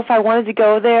didn't know if I wanted to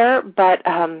go there, but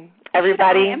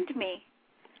everybody. You should have me.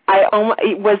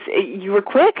 You were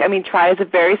quick. I mean, try is a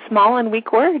very small and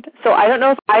weak word. So I don't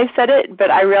know if I said it, but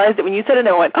I realized that when you said it,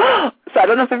 I went, oh! So I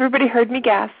don't know if everybody heard me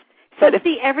gasp. So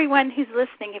everyone who's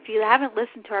listening, if you haven't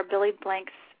listened to our Billy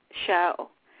Blanks show,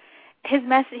 he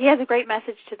has a great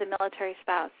message to the military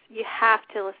spouse. You have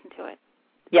to listen to it.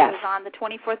 Yes. It was on the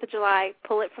 24th of July.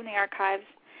 Pull it from the archives.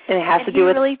 And it has to do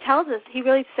with... He really tells us, he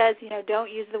really says,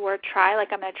 don't use the word try,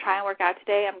 like I'm going to try and work out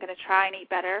today, I'm going to try and eat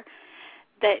better.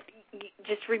 That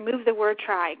just remove the word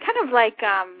try. Kind of like...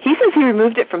 he says he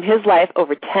removed it from his life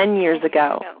over 10 years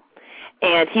ago.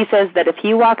 And he says that if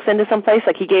he walks into some place,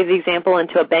 like he gave the example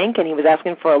into a bank and he was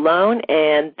asking for a loan,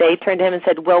 and they turned to him and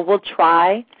said, well, we'll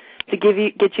try to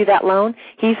get you that loan,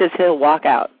 he says he'll walk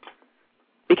out.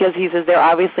 Because he says they're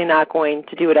obviously not going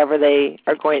to do whatever they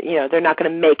are going, they're not going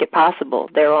to make it possible.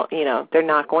 They're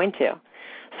not going to.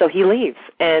 So he leaves.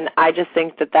 And I just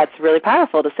think that that's really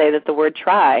powerful to say that the word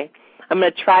try, I'm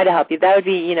going to try to help you. That would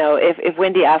be, if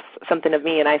Wendy asked something of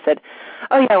me and I said,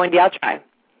 oh, yeah, Wendy, I'll try.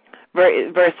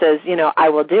 Versus, I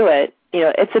will do it.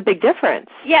 It's a big difference.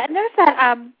 Yeah, and there's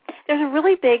that, there's a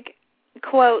really big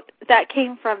quote that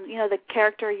came from, the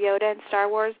character Yoda in Star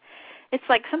Wars. It's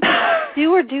like something like,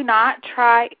 do or do not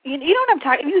try. You know what I'm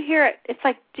talking about? You hear it. It's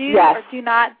like do or do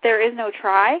not. There is no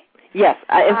try. Yes.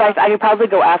 In fact, I could probably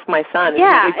go ask my son.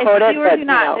 Yeah, and quote it's do or it, do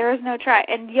not. There is no try.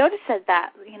 And Yoda said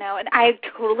that, and I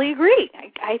totally agree.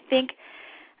 I think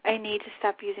I need to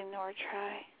stop using the word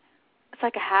try. It's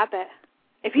like a habit.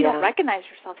 If you don't recognize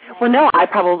yourself saying Well, no, I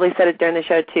probably said it during the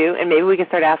show, too, and maybe we can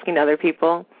start asking other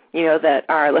people, that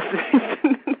are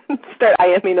listening, start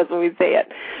IMing us when we say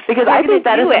it. Because I think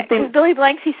that is something. Billy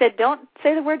Blanks, he said, don't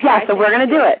say the word try. Yeah, so we're going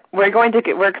to do it.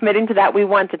 We're committing to that. We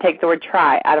want to take the word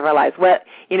try out of our lives.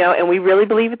 And we really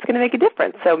believe it's going to make a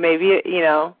difference. So maybe,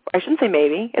 I shouldn't say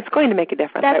maybe. It's going to make a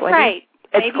difference. That's right.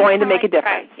 It's going to make a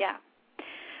difference. Try. Yeah.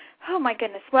 Oh, my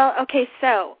goodness. Well, okay,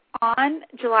 so on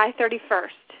July 31st,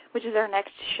 which is our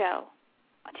next show,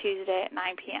 on Tuesday at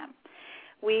 9 p.m.,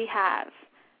 we have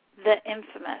the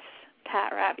infamous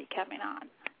Pat Raby coming on,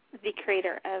 the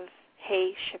creator of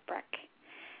Hey Shipwreck.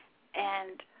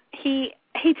 And he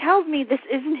tells me this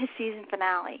isn't his season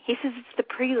finale. He says it's the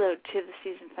prelude to the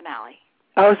season finale.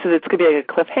 Oh, so it's going to be like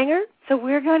a cliffhanger? So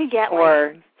we're going to get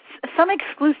some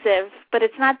exclusive, but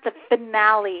it's not the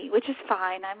finale, which is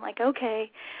fine. I'm like,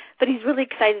 okay. But he's really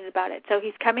excited about it. So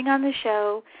he's coming on the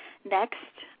show next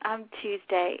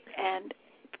Tuesday. And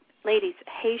ladies,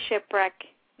 Hey Shipwreck,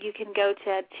 you can go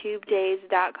to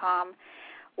tubedays.com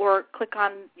or click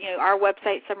on our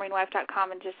website,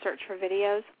 submarinewife.com, and just search for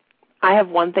videos. I have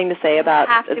one thing to say about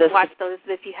this. You have to watch those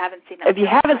if you haven't seen them. If you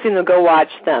haven't seen them, go watch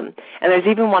them. And there's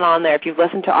even one on there. If you've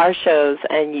listened to our shows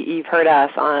and you've heard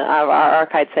us on our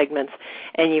archived segments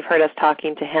and you've heard us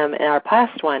talking to him in our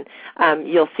past one,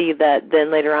 you'll see that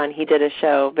then later on he did a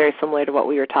show very similar to what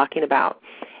we were talking about.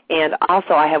 And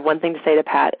also I have one thing to say to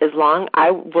Pat.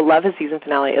 I will love his season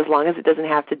finale as long as it doesn't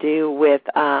have to do with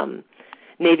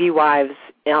Navy wives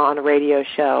on a radio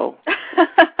show.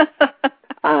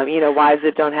 Wives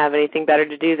that don't have anything better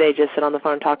to do, they just sit on the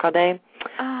phone and talk all day.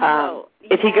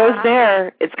 If he goes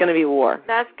there, it's going to be war.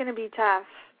 That's going to be tough.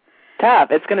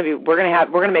 It's going to be. We're going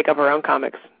to make up our own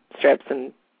comics strips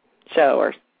and show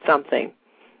or something.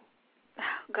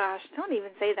 Oh, gosh, don't even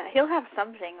say that. He'll have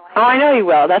something. I know he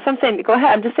will. That's what I'm saying. Go ahead.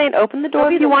 I'm just saying, open the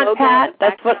door if you want, Pat.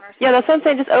 That's what I'm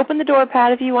saying. Just open the door,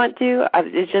 Pat, if you want to.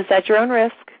 It's just at your own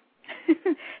risk.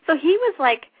 So he was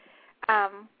like.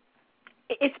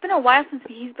 It's been a while since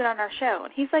he's been on our show,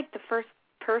 and he's like the first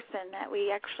person that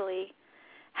we actually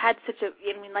had such a,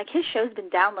 his show's been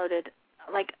downloaded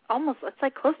it's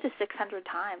like close to 600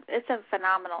 times. It's a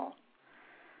phenomenal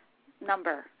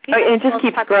number. It just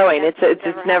keeps growing. It's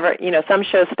never, some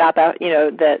shows stop out,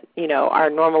 that, our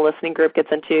normal listening group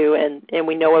gets into, and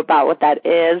we know about what that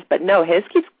is, but no, his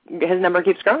number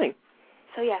keeps growing.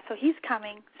 So he's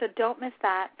coming, so don't miss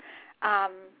that.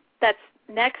 That's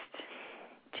next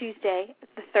Tuesday,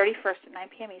 the 31st at 9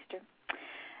 p.m. Eastern.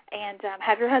 And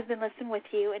have your husband listen with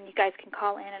you, and you guys can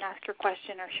call in and ask your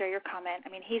question or share your comment.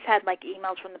 He's had,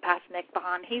 emails from the past Nick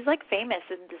Bond. He's, famous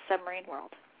in the submarine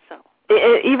world. So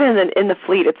even in the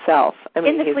fleet itself.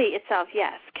 In the fleet itself,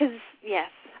 yes.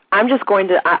 I'm just going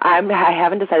to, I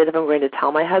haven't decided if I'm going to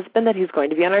tell my husband that he's going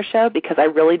to be on our show, because I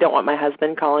really don't want my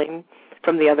husband calling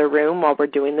from the other room while we're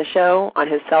doing the show on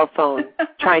his cell phone,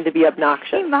 trying to be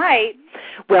obnoxious. He might.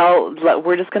 Well,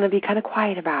 we're just going to be kind of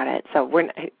quiet about it. So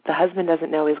the husband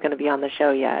doesn't know he's going to be on the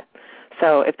show yet.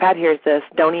 So if Pat hears this,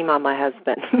 don't email my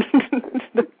husband.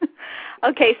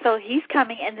 Okay, so he's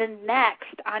coming. And then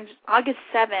next, on August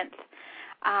 7th,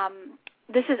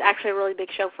 this is actually a really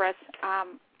big show for us.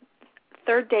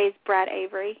 Third Day's Brad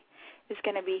Avery is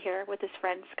going to be here with his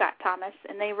friend Scott Thomas,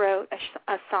 and they wrote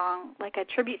a song, like a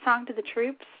tribute song to the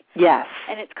troops. Yes.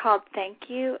 And it's called Thank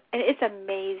You, and it's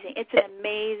amazing. It's an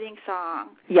amazing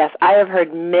song. Yes, I have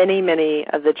heard many, many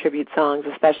of the tribute songs,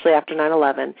 especially after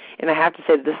 9/11, and I have to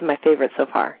say that this is my favorite so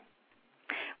far.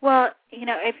 Well,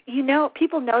 if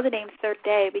people know the name Third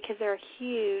Day because they're a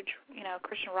huge,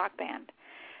 Christian rock band.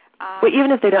 Well,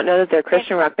 even if they don't know that they're a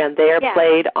Christian rock band, they are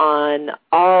played on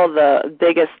all the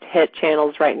biggest hit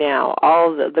channels right now,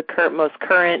 all the most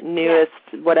current, newest,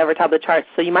 whatever top of the charts.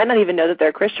 So you might not even know that they're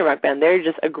a Christian rock band. They're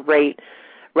just a great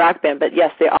rock band. But,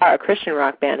 yes, they are a Christian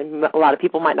rock band, and a lot of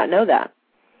people might not know that.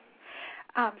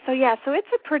 So it's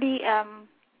a pretty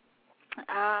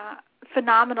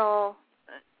phenomenal,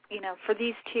 for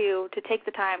these two to take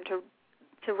the time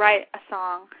to write a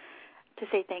song to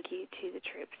say thank you to the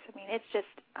troops. I mean, it's just...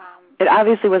 it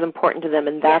obviously was important to them,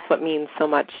 and that's what means so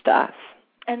much to us.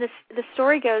 And the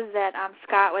story goes that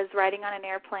Scott was riding on an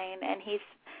airplane, and he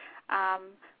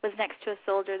was next to a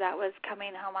soldier that was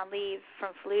coming home on leave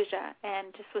from Fallujah,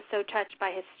 and just was so touched by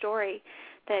his story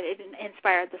that it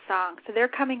inspired the song. So they're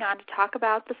coming on to talk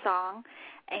about the song,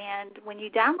 and when you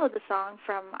download the song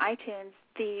from iTunes,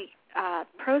 the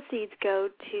proceeds go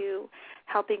to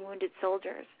helping wounded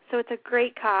soldiers. So it's a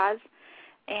great cause.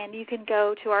 And you can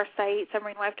go to our site,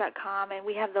 submarinewife.com, and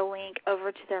we have the link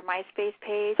over to their MySpace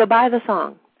page. So buy the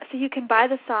song. So you can buy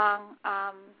the song.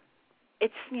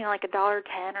 It's like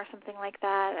 $1.10 or something like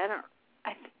that.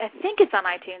 I think it's on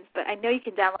iTunes, but I know you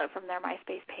can download it from their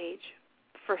MySpace page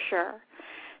for sure.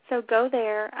 So go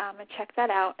there and check that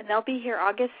out. And they'll be here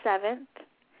August 7th.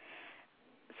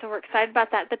 So we're excited about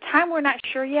that. The time we're not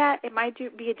sure yet. It might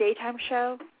be a daytime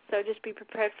show, so just be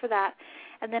prepared for that.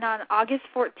 And then on August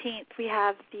 14th, we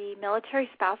have the military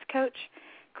spouse coach,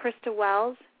 Krista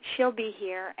Wells. She'll be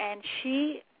here, and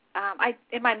she,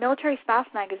 in my military spouse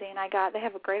magazine, they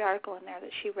have a great article in there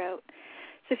that she wrote.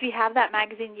 So if you have that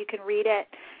magazine, you can read it.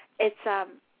 It's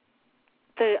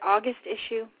the August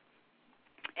issue,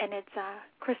 and it's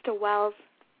Krista Wells,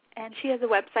 and she has a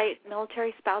website,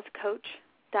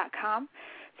 militaryspousecoach.com,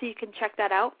 so you can check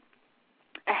that out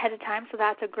ahead of time. So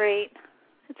that's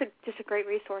just a great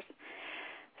resource.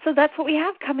 So that's what we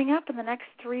have coming up in the next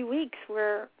 3 weeks.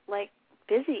 We're,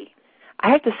 busy.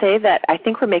 I have to say that I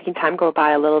think we're making time go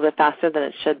by a little bit faster than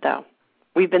it should, though.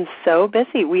 We've been so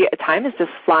busy. Time is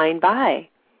just flying by.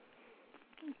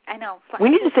 I know. We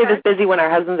need to stay this busy when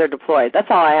our husbands are deployed. That's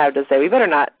all I have to say. We better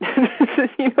not,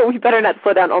 we better not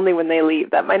slow down only when they leave.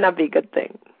 That might not be a good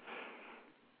thing.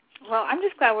 Well, I'm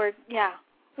just glad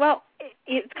Well,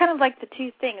 it's kind of like the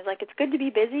two things. It's good to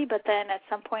be busy, but then at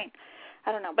some point,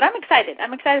 I don't know. But I'm excited.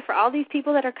 I'm excited for all these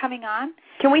people that are coming on.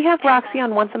 Can we have Roxy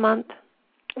on once a month?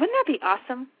 Wouldn't that be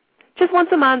awesome? Just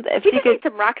once a month. If we she just could... need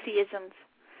some Roxy-isms.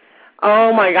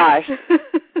 Oh, my gosh.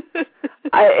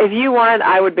 If you want,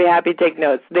 I would be happy to take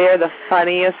notes. They're the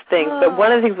funniest things. But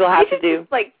one of the things we'll have to do...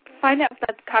 find out if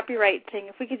that's a copyright thing.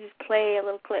 If we could just play a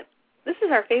little clip. This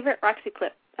is our favorite Roxy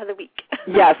clip of the week.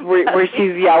 Yes, where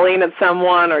she's yelling at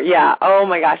someone oh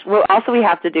my gosh. Well, also we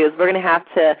have to do is we're going to have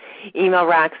to email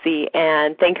Roxy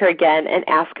and thank her again and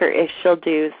ask her if she'll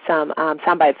do some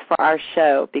sound bites for our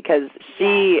show because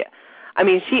she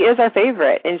is our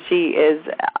favorite and she is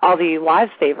all the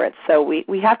lives' favorites. So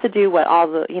we have to do what all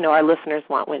the, our listeners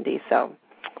want, Wendy. So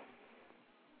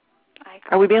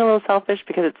are we being a little selfish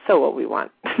because it's so what we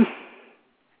want?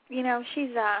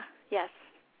 She's, yes,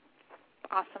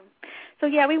 awesome. So,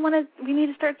 we need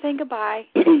to start saying goodbye.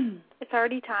 It's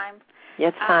already time. Yeah,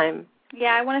 it's time.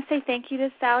 I want to say thank you to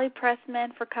Sally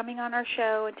Pressman for coming on our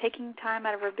show and taking time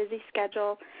out of her busy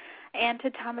schedule, and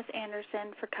to Thomas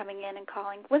Anderson for coming in and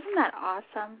calling. Wasn't that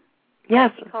awesome?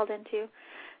 Yes. He called in too.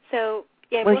 So,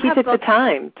 well, he took the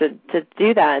time to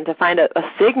do that and to find a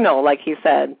signal, like he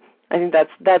said. I think that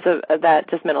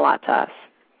just meant a lot to us.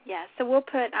 Yeah, so we'll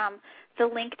put the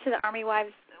link to the Army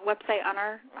Wives website on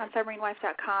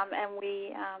submarinewife.com, and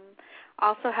we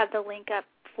also have the link up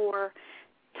for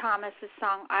Thomas's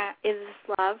song Is This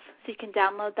Love, so you can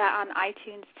download that on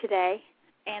iTunes today,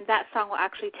 and that song will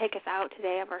actually take us out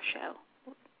today of our show.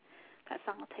 That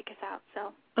song will take us out.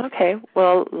 So okay,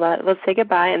 well, let's say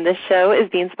goodbye, and this show is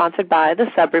being sponsored by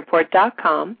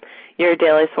thesubreport.com, your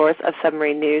daily source of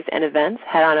submarine news and events.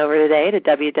 Head on over today to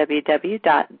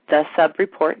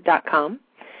www.thesubreport.com.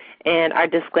 And our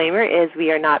disclaimer is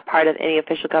we are not part of any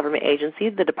official government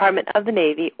agency, the Department of the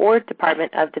Navy, or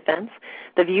Department of Defense.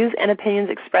 The views and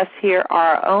opinions expressed here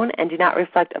are our own and do not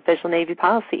reflect official Navy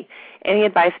policy. Any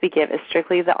advice we give is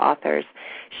strictly the author's.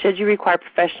 Should you require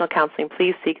professional counseling,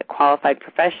 please seek a qualified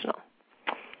professional.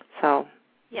 So,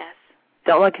 yes,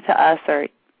 don't look to us or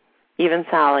even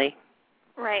Sally.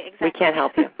 Right, exactly. We can't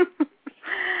help you.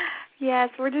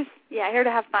 Yes, we're just, here to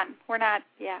have fun. We're not,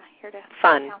 here to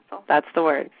fun. Counsel. That's the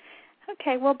word.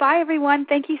 Okay, well, bye, everyone.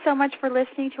 Thank you so much for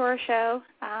listening to our show.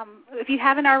 If you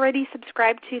haven't already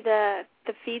subscribed to the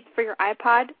feed for your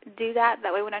iPod, do that.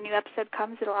 That way when a new episode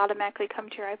comes, it'll automatically come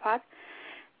to your iPod.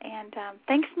 And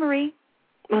thanks, Marie.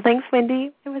 Well, thanks,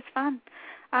 Wendy. It was fun.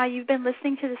 You've been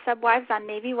listening to the Subwives on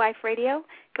Navy Wife Radio.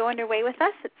 Go underway with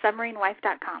us at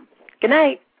submarinewife.com. Good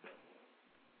night.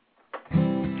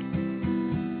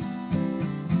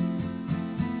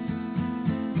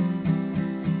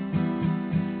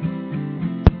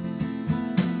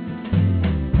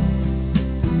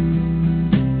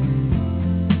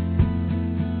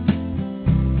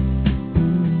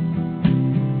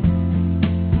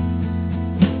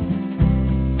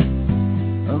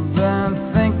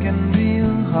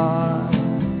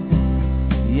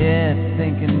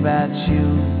 Thinking about you,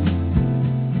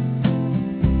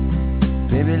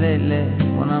 baby, lately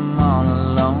when I'm all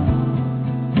alone,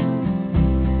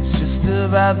 it's just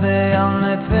about the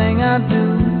only thing I do.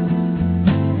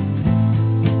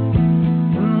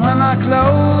 And when I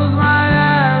close my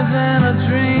eyes in a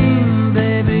dream,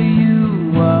 baby,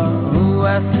 you are who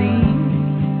I see.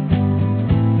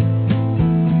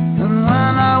 And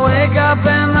when I wake up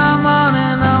in the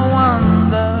morning, I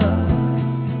wonder,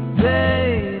 baby,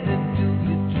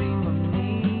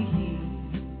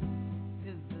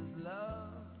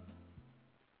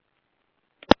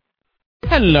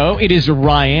 Hello, it is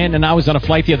Ryan, and I was on a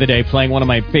flight the other day playing one of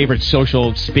my favorite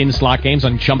social spin slot games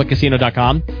on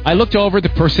ChumbaCasino.com. I looked over at the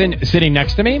person sitting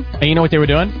next to me, and you know what they were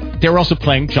doing? They were also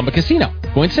playing Chumba Casino.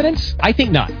 Coincidence? I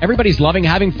think not. Everybody's loving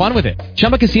having fun with it.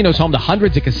 Chumba Casino is home to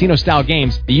hundreds of casino-style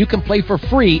games that you can play for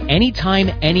free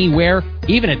anytime, anywhere,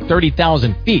 even at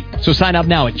 30,000 feet. So sign up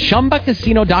now at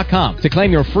ChumbaCasino.com to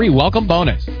claim your free welcome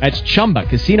bonus. That's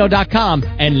ChumbaCasino.com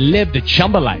and live the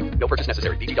Chumba life. No purchase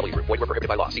necessary. VGW Group. Void where prohibited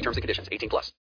by law. See terms and conditions. 18+.